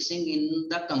homogeneous mixing in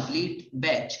the complete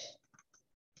batch.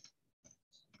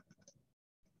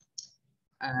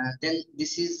 Then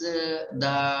this is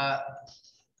the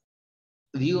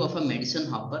view of a medicine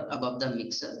hopper above the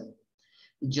mixer.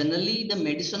 Generally, the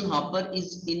medicine hopper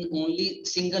is in only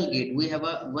single gate. We have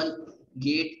one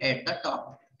gate at the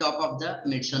top of the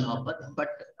medicine hopper. But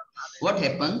what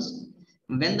happens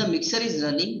when the mixer is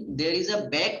running? There is a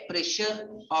back pressure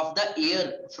of the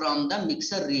air from the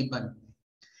mixer ribbon,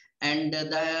 and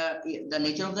the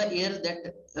nature of the air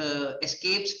that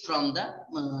escapes from the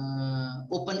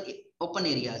open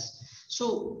areas.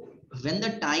 So when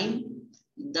the time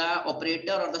the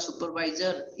operator or the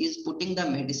supervisor is putting the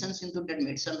medicines into that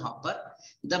medicine hopper,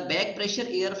 the back pressure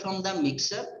air from the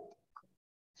mixer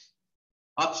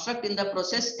obstruct in the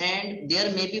process, and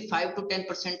there may be 5 to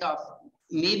 10% of,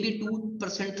 maybe 2%,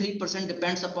 3%,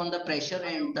 depends upon the pressure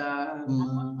and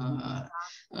the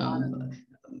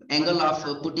angle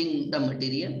of putting the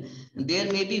material.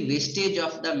 There may be wastage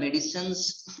of the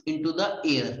medicines into the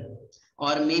air,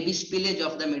 or maybe spillage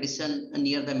of the medicine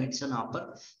near the medicine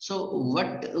hopper. So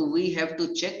what we have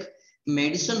to check,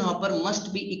 medicine hopper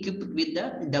must be equipped with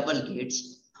the double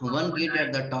gates, one gate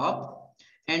at the top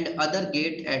and other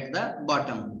gate at the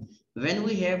bottom. When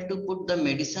we have to put the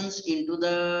medicines into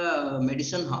the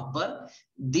medicine hopper,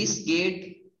 this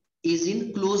gate is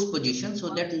in closed position so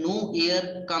that no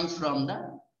air comes from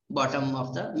the bottom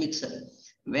of the mixer.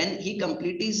 When he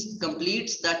completes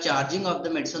the charging of the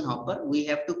medicine hopper, we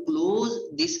have to close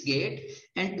this gate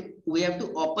and we have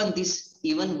to open this.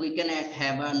 Even we can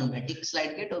have a pneumatic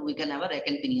slide gate or we can have a rack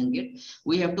and pinion gate.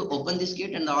 We have to open this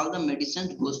gate and all the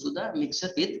medicine goes to the mixer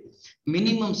with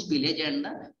minimum spillage and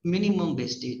the minimum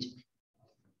wastage.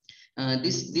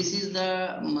 This is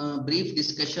the brief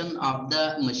discussion of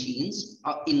the machines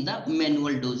in the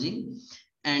manual dosing.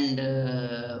 And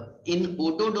in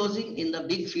auto dosing in the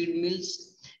big feed mills,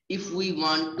 if we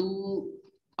want to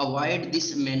avoid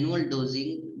this manual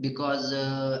dosing, because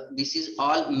this is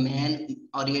all man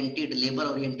oriented, labor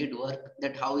oriented work,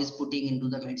 that how is putting into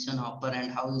the medicine hopper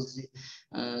and how is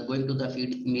going to the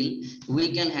feed mill,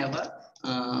 we can have a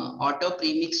auto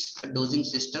premix dosing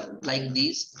system like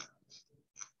this.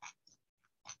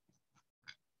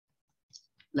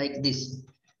 Like this.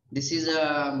 This is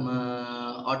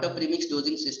a auto premix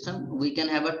dosing system. We can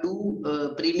have a two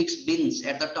premix bins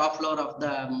at the top floor of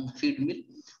the feed mill.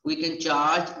 We can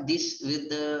charge this with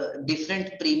the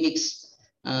different premix,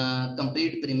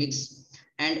 complete premix,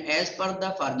 and as per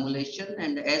the formulation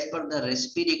and as per the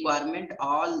recipe requirement,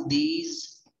 all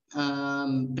these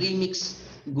premix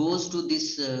goes to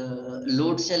this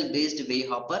load cell based weigh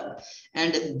hopper,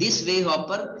 and this weigh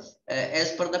hopper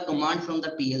as per the command from the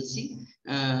PLC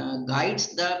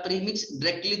guides the premix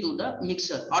directly to the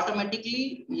mixer,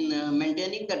 automatically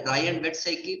maintaining the dry and wet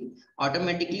cycle,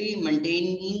 automatically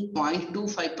maintaining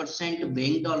 0.25%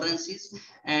 weighing tolerances,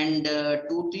 and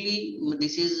totally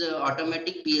this is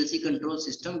automatic PLC control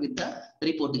system with the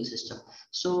reporting system.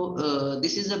 So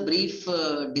this is a brief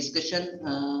discussion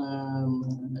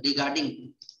regarding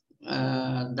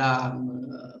the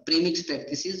premix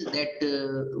practices that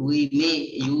we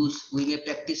may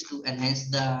practice to enhance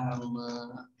the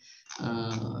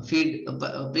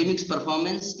premix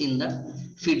performance in the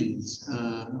feed mills.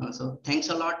 So thanks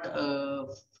a lot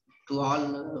to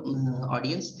all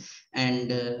audience,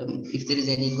 and if there is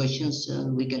any questions,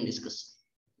 we can discuss.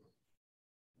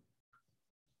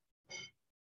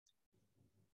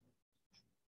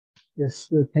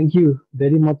 Yes, thank you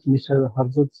very much, Mr.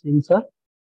 Harjot Singh, sir.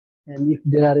 And if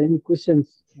there are any questions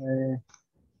in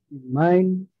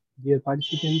mind, dear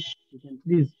participants, you can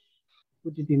please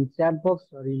put it in chat box,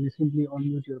 or you may simply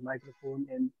unmute your microphone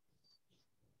and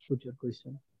put your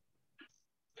question.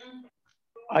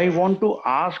 I want to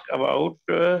ask about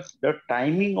the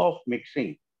timing of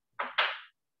mixing.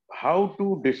 How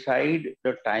to decide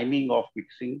the timing of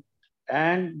mixing,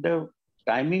 and the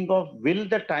timing of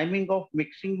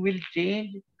mixing will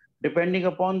change depending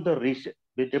upon the recipe.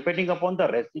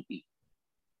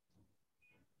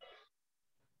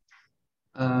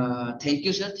 Thank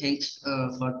you, sir. Thanks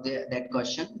for that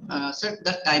question. Sir,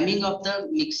 the timing of the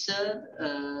mixer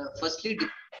firstly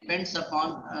depends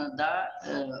upon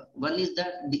one is the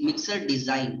mixer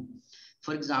design.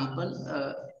 For example,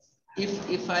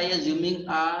 if I assuming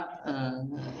a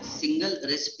single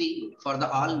recipe for the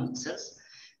all mixers,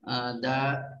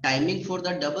 the timing for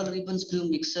the double ribbon screw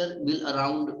mixer will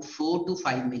around 4 to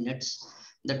 5 minutes.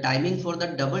 The timing for the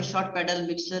double shot pedal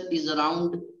mixer is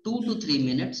around 2 to 3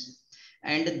 minutes.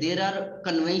 And there are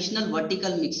conventional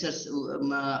vertical mixers.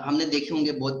 हमने देखे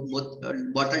होंगे बहुत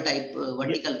bottle type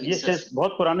vertical mixers. Yes,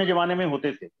 बहुत पुराने जमाने में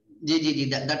होते थे. जी.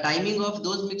 The timing of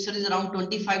those mixers is around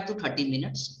 25 to 30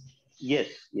 minutes. Yes.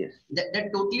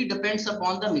 That totally depends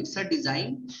upon the mixer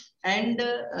design, and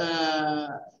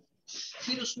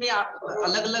फिर उसमें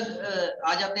अलग-अलग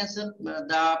आ जाते हैं sir.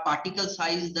 The particle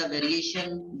size, the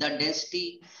variation, the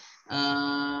density.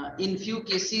 In few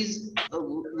cases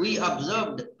we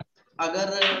observed, अगर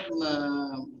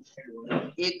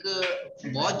एक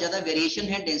बहुत ज्यादा variation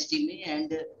है डेंसिटी में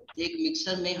एंड एक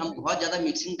मिक्सर में हम बहुत ज्यादा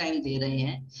मिक्सिंग टाइम दे रहे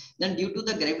हैं, then due to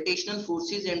the gravitational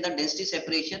forces and the density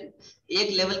separation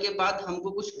एक लेवल के बाद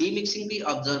हमको कुछ डीमिक्सिंग भी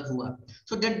ऑब्जर्व हुआ.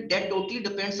 So that totally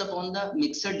depends upon the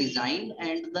mixer design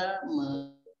and the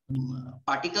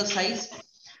particle size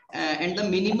and the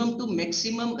minimum to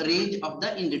maximum range of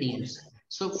the ingredients.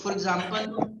 So for example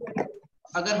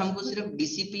अगर हमको सिर्फ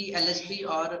डीसीपी, एलएसपी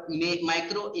और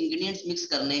माइक्रो इंग्रेडिएंट्स मिक्स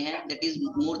करने हैं, that is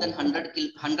more than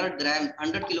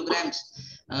 100 kilograms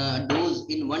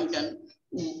dose in 1 ton,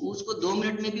 उसको 2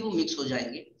 minute में भी वो मिक्स हो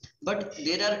जाएंगे. But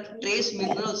there are trace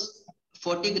minerals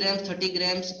 40 grams, 30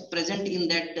 grams present in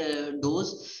that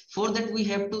dose. For that we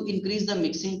have to increase the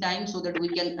mixing time so that we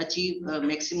can achieve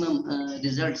maximum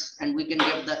results and we can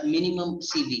get the minimum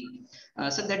CV.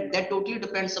 So that totally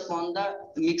depends upon the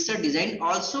mixer design.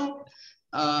 Also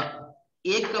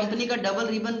एक company का double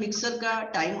ribbon mixer का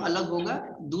time अलग होगा,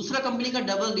 दूसरा company का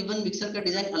double ribbon mixer का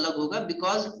design अलग होगा,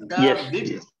 because the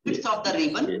width of the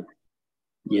ribbon,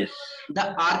 the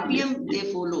RPM they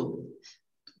follow.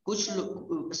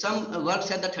 some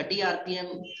works at the 30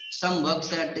 rpm, some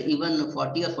works at even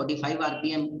 40 or 45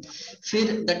 rpm.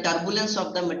 फिर the turbulence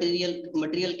of the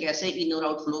material कैसे in और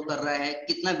out flow कर रहा है,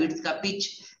 कितना width का pitch,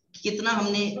 कितना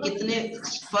हमने कितने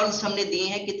स्पर्श हमने दिए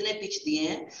हैं, कितने पिच दिए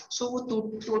हैं. सो वो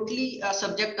totally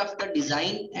subject of the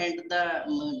design and the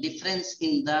difference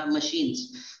in the machines.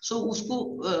 सो उसको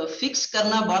फिक्स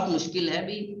करना बहुत मुश्किल है.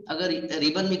 भी अगर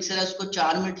रिबन मिक्सर है उसको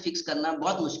 4 मिनट फिक्स करना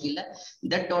बहुत मुश्किल है.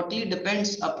 That totally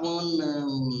depends upon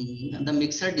the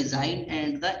mixer design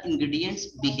and the ingredients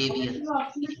behaviour.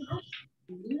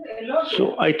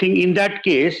 So I think in that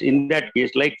case,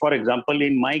 like for example,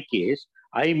 in my case,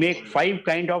 I make 5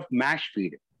 kind of mash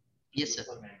feed. Yes, sir.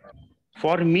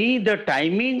 For me, the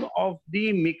timing of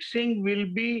the mixing will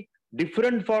be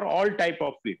different for all type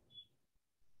of feed.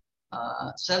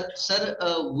 Sir,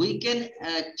 we can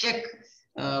check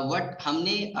what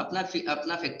हमने अपना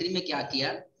factory में क्या किया.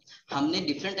 हमने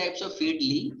different types of feed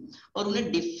ली और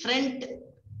उन्हें different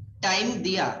time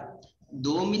दिया.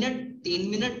 2 minute, 3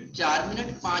 minute, 4 minute,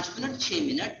 5 minute, 6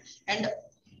 minute and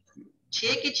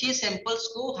 6 के 6 सैंपल्स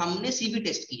को हमने सीवी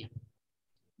टेस्ट किया.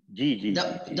 जी.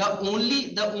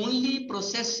 The only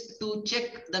process to check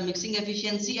the mixing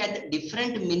efficiency at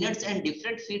different minutes and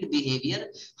different feed behavior,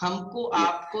 हमको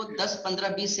आपको 10, 15,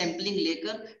 20 सैंपलिंग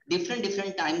लेकर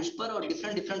different times पर और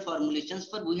different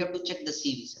formulations पर we have to check the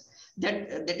CVs.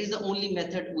 That is the only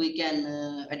method we can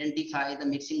identify the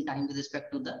mixing time with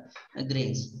respect to the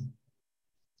grains.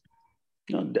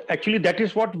 No, actually, that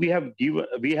is what we have given.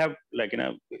 We have, like,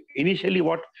 initially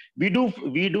what we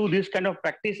do this kind of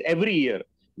practice every year,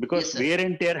 because yes, wear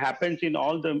and tear happens in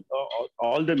all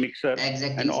the mixer.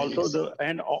 Exactly. And also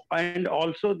yes.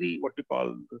 also the what you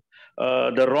call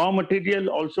the raw material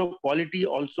also quality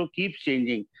also keeps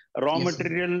changing. Raw yes,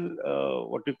 material,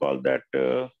 what you call that,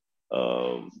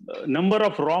 number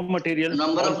of raw materials,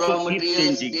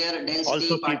 their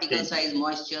density, particle size,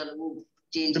 moisture.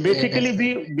 So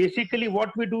basically what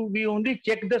we do, we only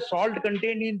check the salt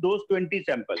content in those 20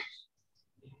 samples.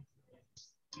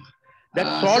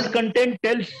 That salt content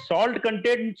tells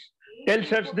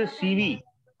us the CV,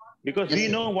 because yes, we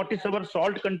know what is our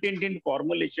salt content in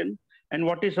formulation and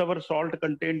what is our salt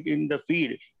content in the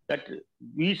feed. That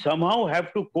we somehow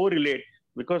have to correlate,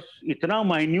 because itna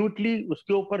minutely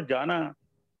uske upar jana,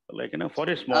 like, for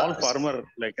a small farmer,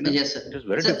 like, yes, sir. It is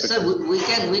very difficult. Sir,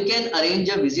 we can arrange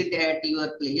a visit at your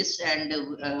place, and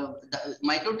the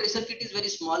micro tracer kit is very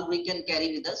small. We can carry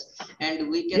with us, and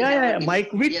we can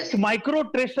with micro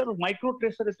tracer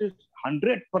it is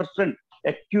 100%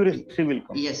 accuracy will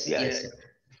come. Yes. Sir.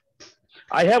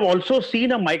 I have also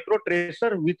seen a micro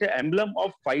tracer with an emblem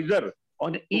of Pfizer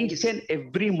on each and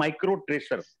every micro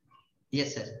tracer.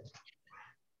 Yes, sir.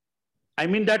 I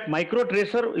mean, that micro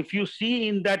tracer, if you see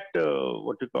in that,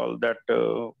 what you call that,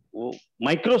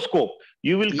 microscope,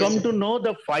 you will come to know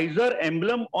the Pfizer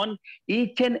emblem on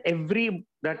each and every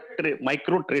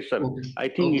micro tracer. Okay. I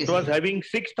think it was having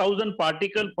 6,000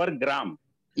 particles per gram.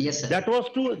 Yes, sir. That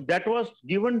was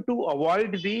given to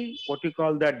avoid the, what you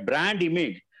call that, brand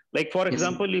image. Like, for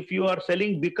example, if you are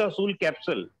selling Bicasul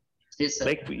capsule, yes, sir.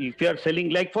 like if you are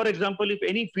selling, like, for example, if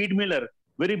any feed miller,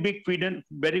 very big feed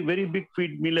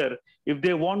miller, if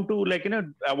they want to, like,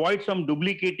 avoid some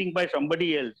duplicating by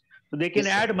somebody else, so they can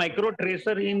add micro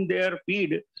tracer in their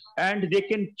feed, and they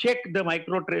can check the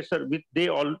micro tracer with they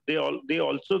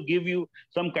also give you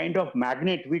some kind of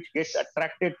magnet which gets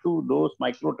attracted to those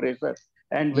micro tracer,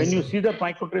 and when you see the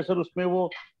micro tracer, उसमें वो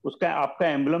उसका आपका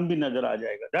emblem भी नजर आ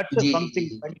जाएगा. That's something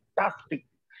fantastic.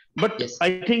 But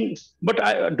I think,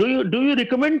 do you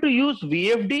recommend to use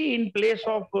VFD in place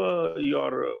of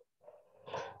your,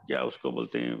 क्या उसको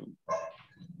बोलते हैं?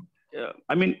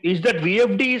 I mean, is that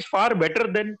VFD is far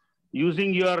better than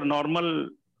using your normal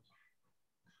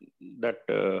that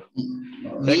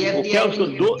VFD,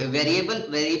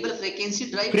 variable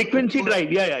frequency drive.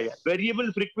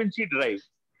 Variable frequency drive.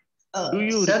 Do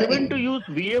you recommend to use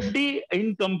VFD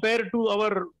in compare to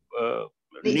our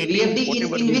VFD in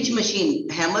which machine?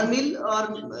 Hammer mill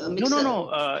or mixer?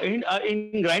 No.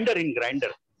 In grinder.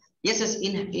 Yes.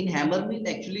 In hammer mill,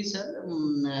 actually, sir,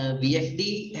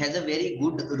 VFD has a very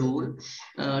good role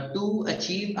to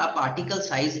achieve a particle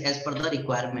size as per the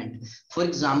requirement. For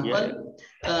example,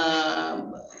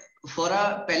 for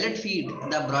a pellet feed,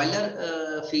 the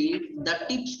broiler feed, the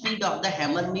tip speed of the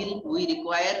hammer mill we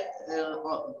require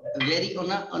very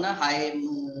on a high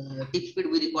tip speed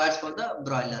we require for the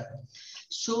broiler.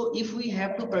 So if we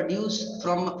have to produce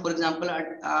from, for example,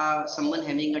 someone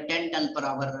having a 10 ton per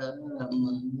hour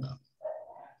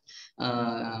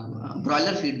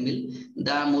broiler feed mill,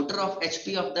 the motor of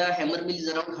HP of the hammer mill is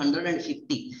around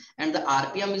 150, and the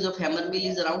RPM is of hammer mill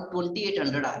is around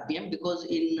 2800 RPM, because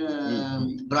in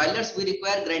broilers we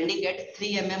require grinding at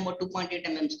 3 mm or 2.8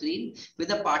 mm screen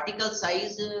with a particle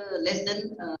size less than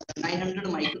 900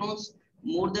 microns,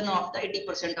 more than of the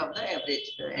 80% of the average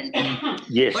NTP.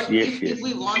 Yes, But yes, yes. if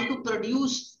we want to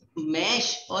produce mash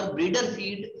or breeder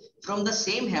feed from the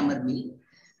same hammer mill,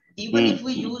 even if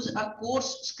we use a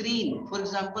coarse screen, for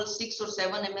example 6 or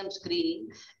 7 mm screen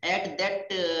at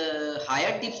that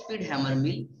higher tip speed hammer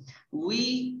mill,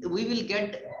 we will get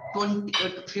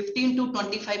 15 to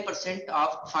 25% of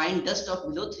fine dust of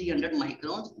below 300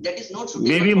 microns. That is not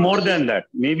suitable. Maybe for more the than that.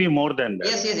 Maybe more than that.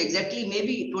 Yes, exactly.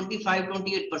 Maybe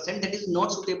 25-28%. That is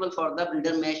not suitable for the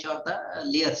breeder mesh or the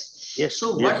layers. Yes. So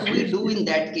what we do in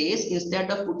that case,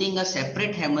 instead of putting a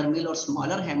separate hammer mill or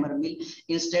smaller hammer mill,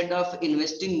 instead of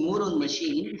investing more on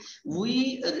machine,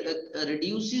 we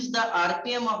reduces the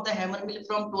RPM of the hammer mill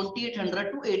from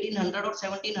 2800 to 1800 or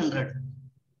 1700.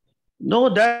 No,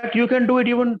 that you can do it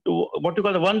even to what you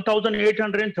call the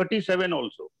 1837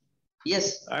 also.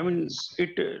 Yes. I mean,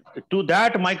 it to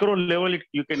that micro level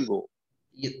you can go.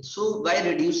 So by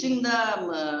reducing the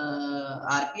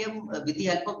RPM with the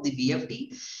help of the VFD,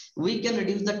 we can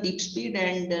reduce the tip speed,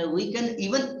 and we can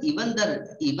even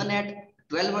at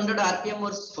 1200 RPM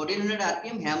or 1400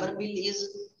 RPM, hammer mill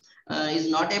is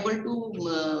not able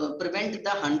to prevent the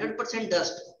 100%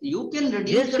 dust. You can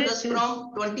reduce the dust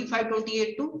from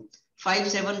 25-28 to 5,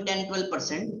 7, 10,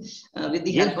 12% with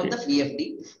the help of the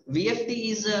VFD.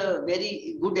 VFD is a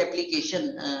very good application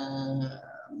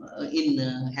in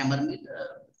hammer mill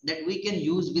that we can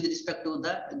use with respect to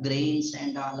the grains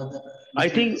and all other. I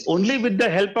think only with the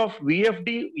help of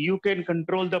VFD you can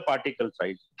control the particle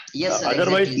size. Yes, sir,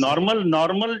 otherwise exactly,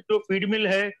 normal जो feed mill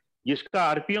है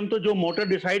जिसका RPM तो जो motor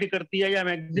decide करती है या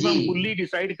maximum pulley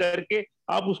decide करके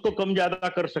आप उसको कम ज्यादा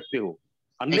कर सकते हो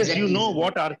unless you know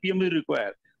what RPM is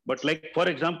required. But like for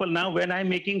example, now when I'm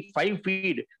making 5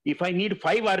 feed, if I need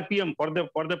 5 RPM for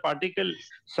the particle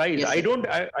size, I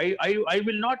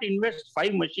will not invest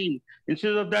 5 machines.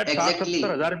 Instead of that,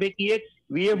 60,000-70,000 रुपए की एक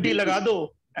VFD लगा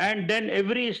दो, and then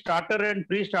every starter and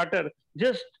pre-starter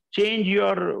just change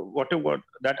your whatever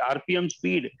that RPM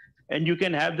speed, and you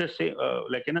can have the same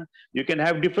you can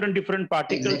have different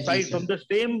particle size from the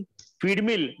same feed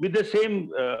mill with the same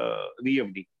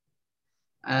VFD.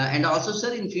 And also,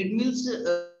 sir, in feed mills,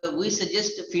 we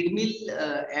suggest feed mill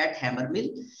at hammer mill,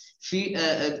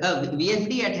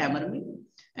 VFD at hammer mill,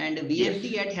 and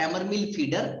VFD at hammer mill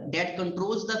feeder that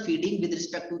controls the feeding with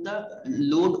respect to the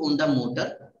load on the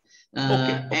motor.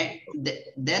 And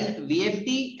then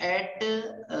VFD at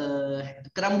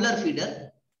crumbler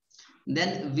feeder,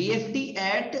 then VFD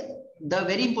at the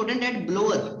very important at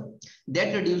blower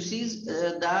that reduces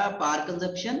the power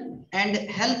consumption and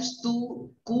helps to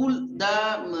cool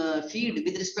the feed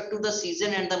with respect to the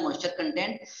season and the moisture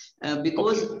content,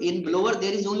 because in blower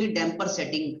there is only damper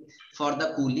setting for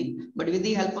the cooling, but with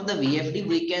the help of the VFD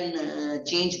we can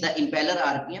change the impeller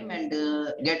RPM and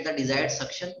get the desired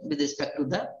suction with respect to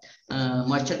the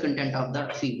moisture content of the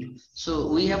feed. So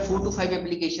we have 4 to 5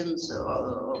 applications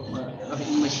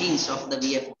machines of the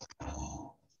VFD.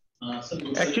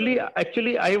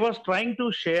 Actually, I was trying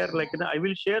to share, I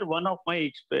will share one of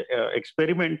my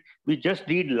experiment we just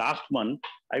did last month.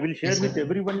 I will share with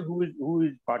everyone who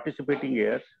is participating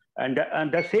here. And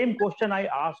the same question I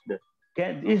asked: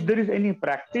 is there any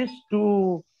practice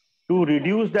to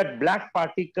reduce that black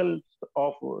particles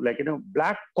of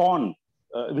black corn,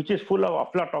 which is full of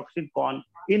aflatoxin corn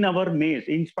in our maize,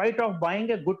 in spite of buying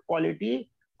a good quality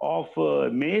of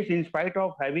maize, in spite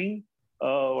of having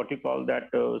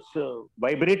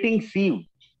vibrating sieve,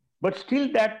 but still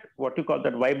that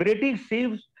vibrating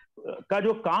sieves का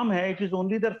जो काम है, it is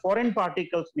only the foreign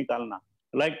particles निकालना,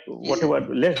 like whatever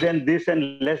less than this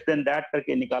and less than that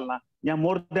करके निकालना या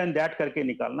more than that करके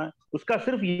निकालना, उसका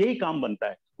सिर्फ यही काम बनता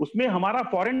है. उसमें हमारा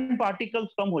foreign particles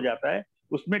कम हो जाता है,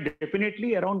 उसमें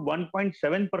definitely around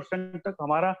 1.7% तक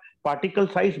हमारा particle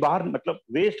size बाहर मतलब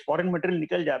waste foreign material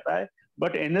निकल जाता है,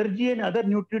 but energy and other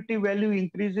nutritive value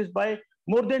increases by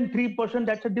more than 3%.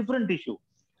 That's a different issue.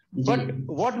 But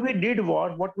what we did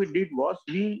was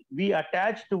we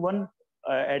attached one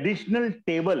additional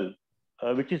table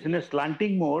which is in a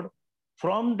slanting mode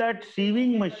from that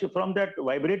sieving machine, from that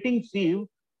vibrating sieve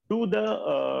to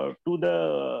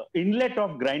the inlet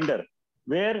of grinder,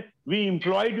 where we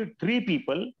employed 3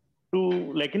 people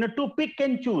to pick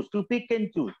and choose.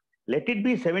 Let it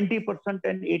be 70%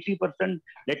 and 80%.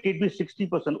 Let it be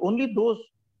 60%. Only those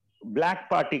black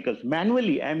particles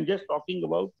manually. I am just talking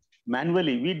about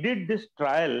manually. We did this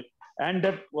trial, and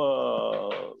that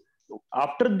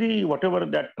after the whatever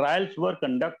that trials were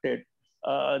conducted,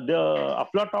 the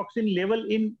aflatoxin level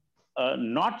in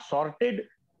not sorted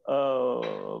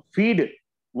feed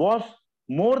was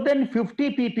more than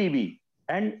 50 ppb,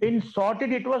 and in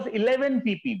sorted it was 11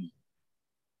 ppb.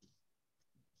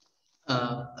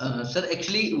 Sir,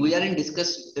 actually, we are in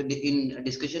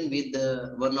discussion with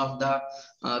one of the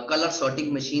color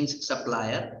sorting machines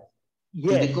supplier.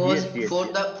 Yes, because yes. for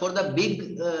the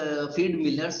big feed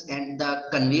millers and the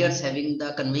conveyors having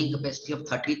the conveying capacity of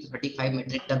 30 to 35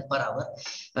 metric ton per hour,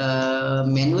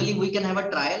 manually we can have a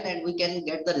trial and we can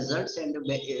get the results, and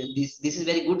this is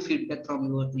very good feedback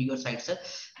from your side, sir.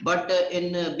 But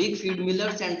in big feed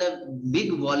millers and the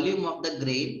big volume of the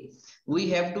grain, we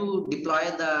have to deploy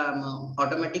the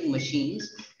automatic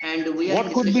machines, and we are What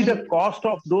in could be the discussion. cost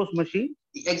of those machines?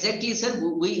 Exactly, sir.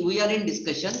 We are in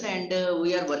discussion, and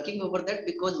we are working over that,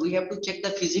 because we have to check the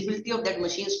feasibility of that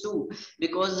machines too,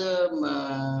 because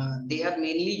they are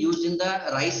mainly used in the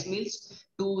rice mills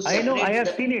to I know, I separate have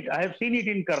the. seen it. I have seen it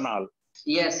in Karnal.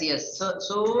 Yes, yes.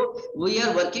 So we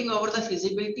are working over the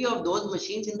feasibility of those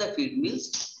machines in the feed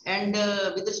mills, and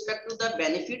with respect to the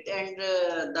benefit and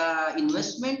the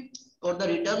investment or the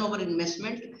return over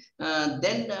investment,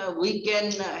 then we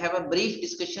can have a brief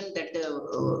discussion that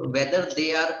whether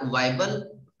they are viable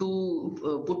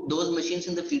to put those machines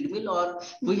in the feed mill, or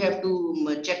we have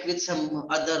to check with some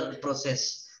other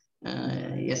process.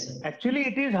 Yes, sir. Actually,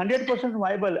 it is 100%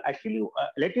 viable. Actually,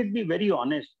 let it be very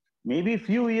honest. Maybe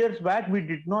few years back, we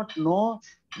did not know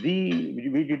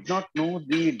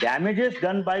the damages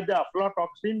done by the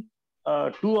aflatoxin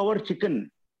to our chicken.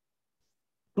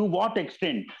 To what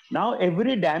extent? Now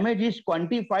every damage is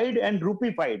quantified and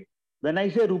rupeefied. When I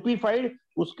say rupeefied,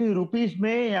 uski rupees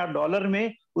में या dollar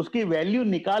में उसकी value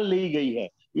निकाल ली गई है.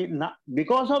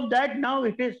 Because of that, now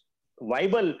it is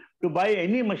viable to buy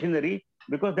any machinery,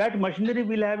 because that machinery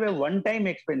will have a one-time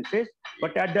expenses.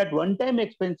 But at that one-time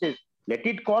expenses, let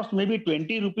it cost maybe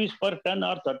 20 rupees per ton,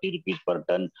 or 30 rupees per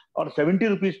ton, or 70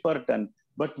 rupees per ton.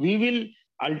 But we will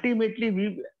ultimately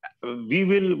we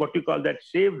will what you call that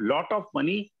save lot of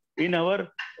money in our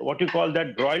what you call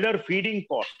that broiler feeding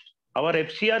cost. Our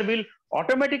FCR will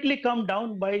automatically come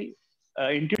down by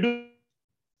introducing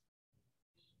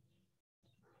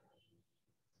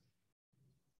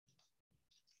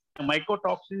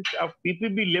mycotoxins of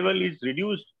PPB level is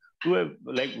reduced to a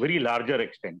like very larger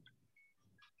extent.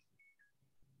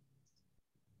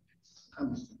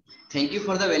 Thank you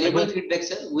for the valuable feedback,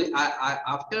 sir.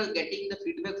 After getting the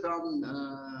feedback from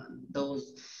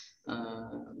those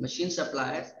machine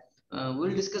suppliers,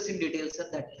 we'll discuss in detail, sir,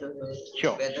 that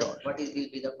whether what will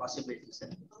be the possibility, sir.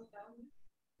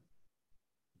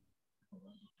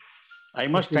 I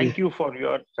must thank you for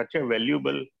your such a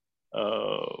valuable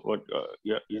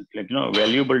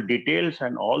valuable details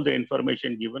and all the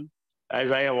information given.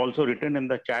 As I have also written in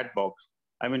the chat box,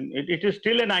 I mean, it is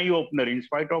still an eye opener in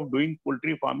spite of doing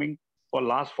poultry farming for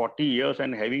last 40 years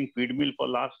and having feed mill for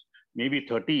last maybe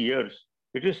 30 years.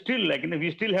 It is still like,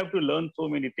 we still have to learn so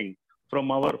many things from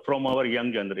our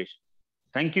young generation.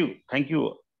 Thank you,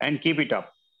 and keep it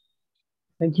up.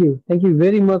 Thank you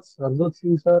very much, Harjot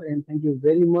Singh sir, and thank you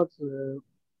very much,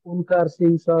 Onkar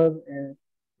Singh sir.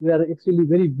 We are actually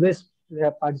very blessed to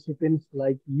have participants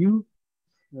like you,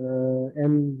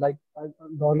 and like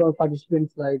the other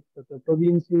participants like Dr.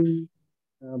 Praveen Singh,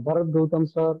 Bharat Gautam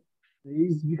sir.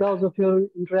 Is because of your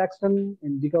interaction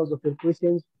and because of your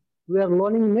questions, we are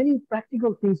learning many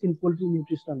practical things in poultry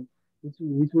nutrition,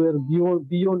 which were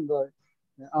beyond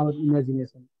our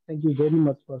imagination. Thank you very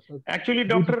much for such. Actually,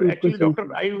 doctor, I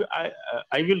will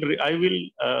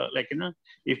like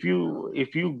if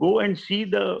you go and see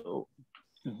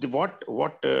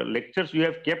what lectures you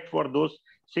have kept for those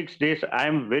 6 days, I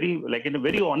am very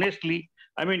very honestly.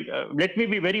 I mean, let me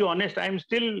be very honest. I'm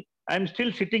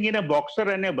still sitting in a boxer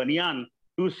and a banyan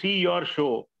to see your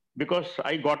show, because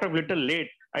I got up little late.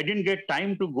 I didn't get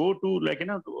time to go to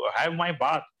to have my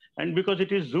bath, and because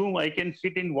it is Zoom, I can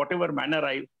sit in whatever manner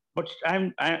But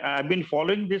I've been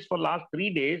following this for last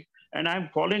 3 days, and I'm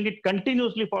following it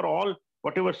continuously for all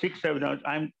whatever 6-7 hours.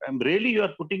 I'm really, you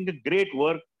are putting the great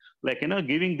work,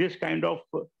 giving this kind of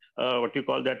what you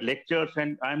call that lectures,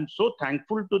 and I'm so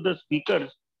thankful to the speakers.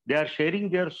 They are sharing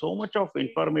their so much of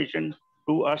information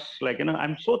to us.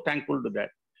 I'm so thankful to that.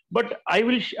 But I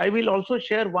will also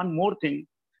share one more thing.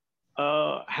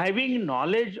 Having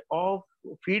knowledge of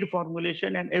feed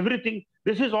formulation and everything,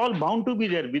 this is all bound to be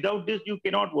there. Without this, you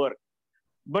cannot work.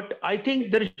 But I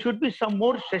think there should be some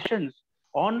more sessions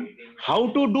on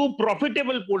how to do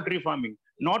profitable poultry farming,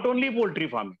 not only poultry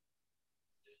farming.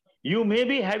 You may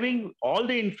be having all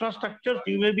the infrastructures,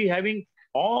 you may be having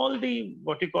all the,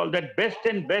 what you call that, best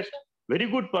and best, very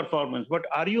good performance, but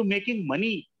are you making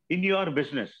money in your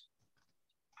business?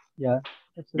 Yeah,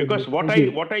 absolutely. Because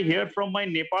what I hear from my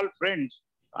Nepal friends,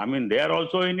 I mean, they are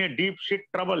also in a deep shit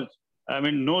troubles. I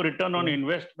mean, no return on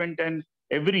investment, and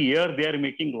every year they are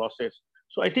making losses.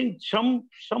 So I think some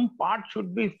part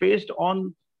should be faced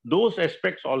on those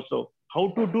aspects also.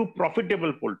 How to do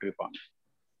profitable poultry farms.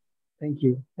 Thank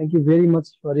you. Thank you very much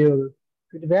for your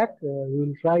feedback. We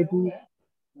will try to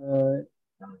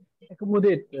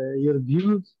accommodate your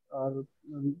views, or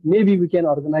maybe we can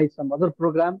organize some other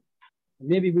program.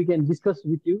 Maybe we can discuss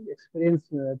with you,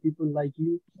 experienced people like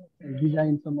you, and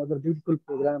design some other beautiful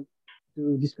program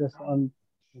to discuss on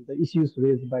the issues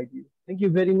raised by you. Thank you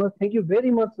very much. Thank you very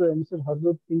much, Mr.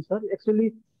 Harjot Singh sir.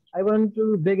 Actually, I want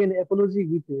to beg an apology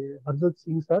with Harjot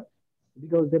Singh sir,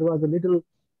 because there was a little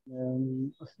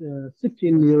shift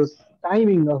in your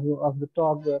timing of the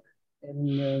talk,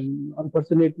 and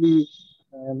unfortunately,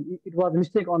 it was a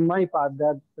mistake on my part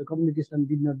that the communication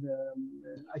did not.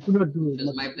 I could not do It was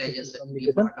much my pleasure to be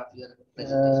communication. part of your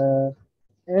presentation.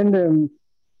 And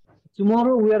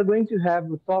tomorrow we are going to have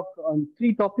a talk on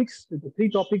 3 topics. The 3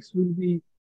 topics will be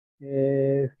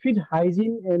feed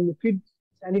hygiene and feed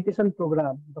sanitation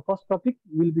program. The first topic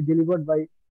will be delivered by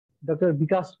Dr.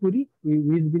 Vikas Puri,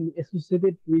 who has been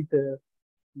associated with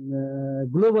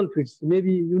Global Feeds.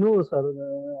 Maybe you know, sir,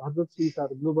 Harjot Singh sir,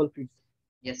 Global Feeds.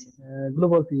 Yes.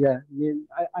 Global Feeds, yeah.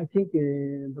 I think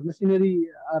the machinery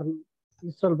are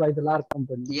installed by the Lark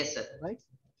company. Yes, sir. Right?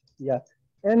 Yeah.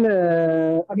 And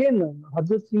again,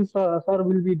 Harjot Singh sir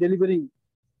will be delivering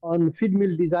on feed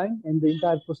mill design and the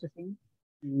entire processing.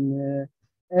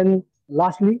 And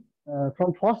lastly,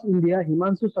 from FOSS India,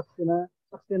 Himanshu Saxena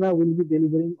will be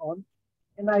delivering on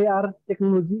NIR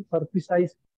technology for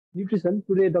precise nutrition.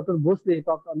 Today, Dr. Bosle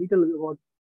talked a little about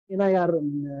NIR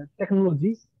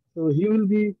technology. So he will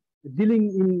be dealing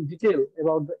in detail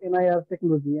about the NIR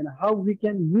technology and how we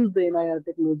can use the NIR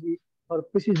technology for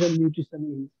precision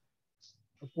nutrition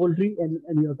in poultry and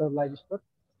any other livestock.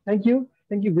 Thank you.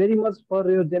 Thank you very much for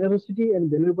your generosity and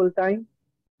valuable time.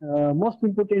 Most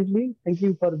importantly, thank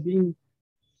you for being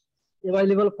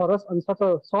available for us on such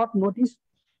a short notice.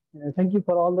 Thank you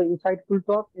for all the insightful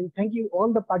talk, and thank you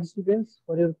all the participants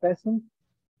for your passion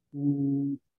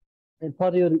and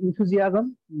for your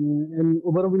enthusiasm and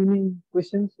overwhelming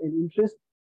questions and interest.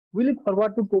 We look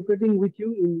forward to cooperating with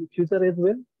you in future as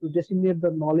well to disseminate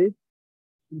the knowledge,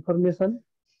 information,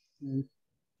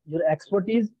 your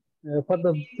expertise for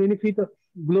the benefit of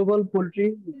global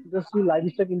poultry industry,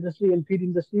 livestock industry, and feed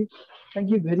industry.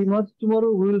 Thank you very much.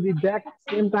 Tomorrow we will be back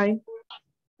same time.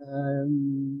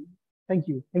 Thank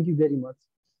you. Thank you very much.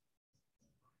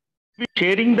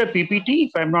 Sharing the PPT,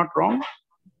 if I'm not wrong.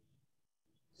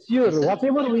 Sure.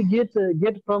 Whatever we get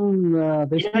from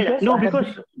the speakers. No,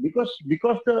 because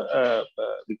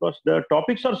the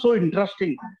topics are so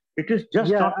interesting, it is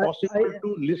just not possible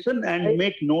to listen and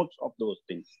make notes of those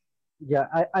things. Yeah,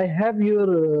 I have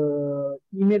your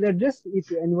email address.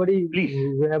 If anybody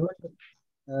who haven't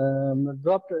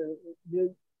dropped,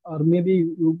 or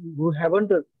maybe who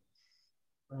haven't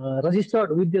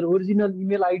registered with their original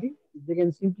email ID, they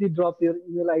can simply drop your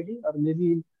email ID, or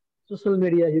maybe in social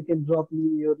media you can drop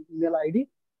me your email ID.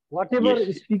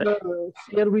 Whatever speaker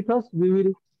share with us, we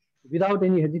will, without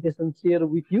any hesitation, share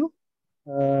with you.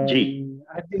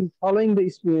 I've been following the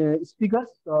speakers.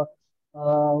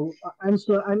 I'm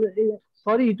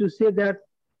sorry to say that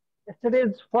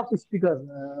yesterday's first speaker,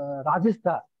 Rajesh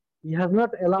Da, he has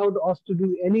not allowed us to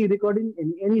do any recording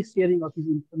and any sharing of his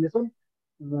information.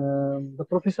 The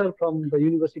professor from the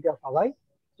University of Hawaii.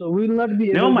 So we will not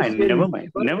be able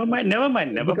Never mind.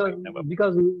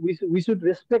 Because we should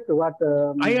respect what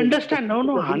I understand. No,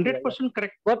 100%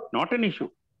 correct. But not an issue.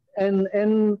 And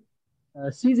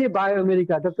CJ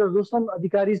Bioamerica, Dr. Roshan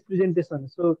Adhikari's presentation.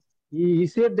 So he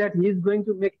said that he is going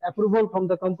to make approval from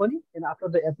the company, and after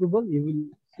the approval, he will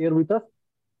share with us.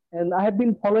 And I have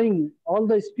been following all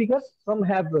the speakers. Some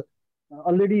have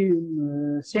already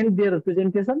sent their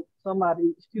presentation. Some are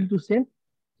still to send.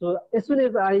 So as soon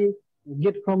as I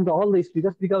get from all the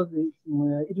speakers, because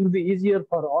it will be easier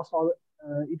for us all,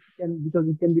 because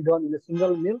it can be done in a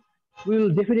single mail. We will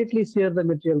definitely share the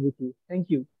material with you. Thank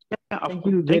you. Thank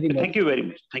you very much. Thank you very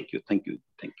much. Thank you.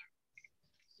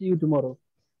 See you tomorrow.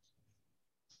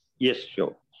 Yes,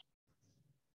 sure.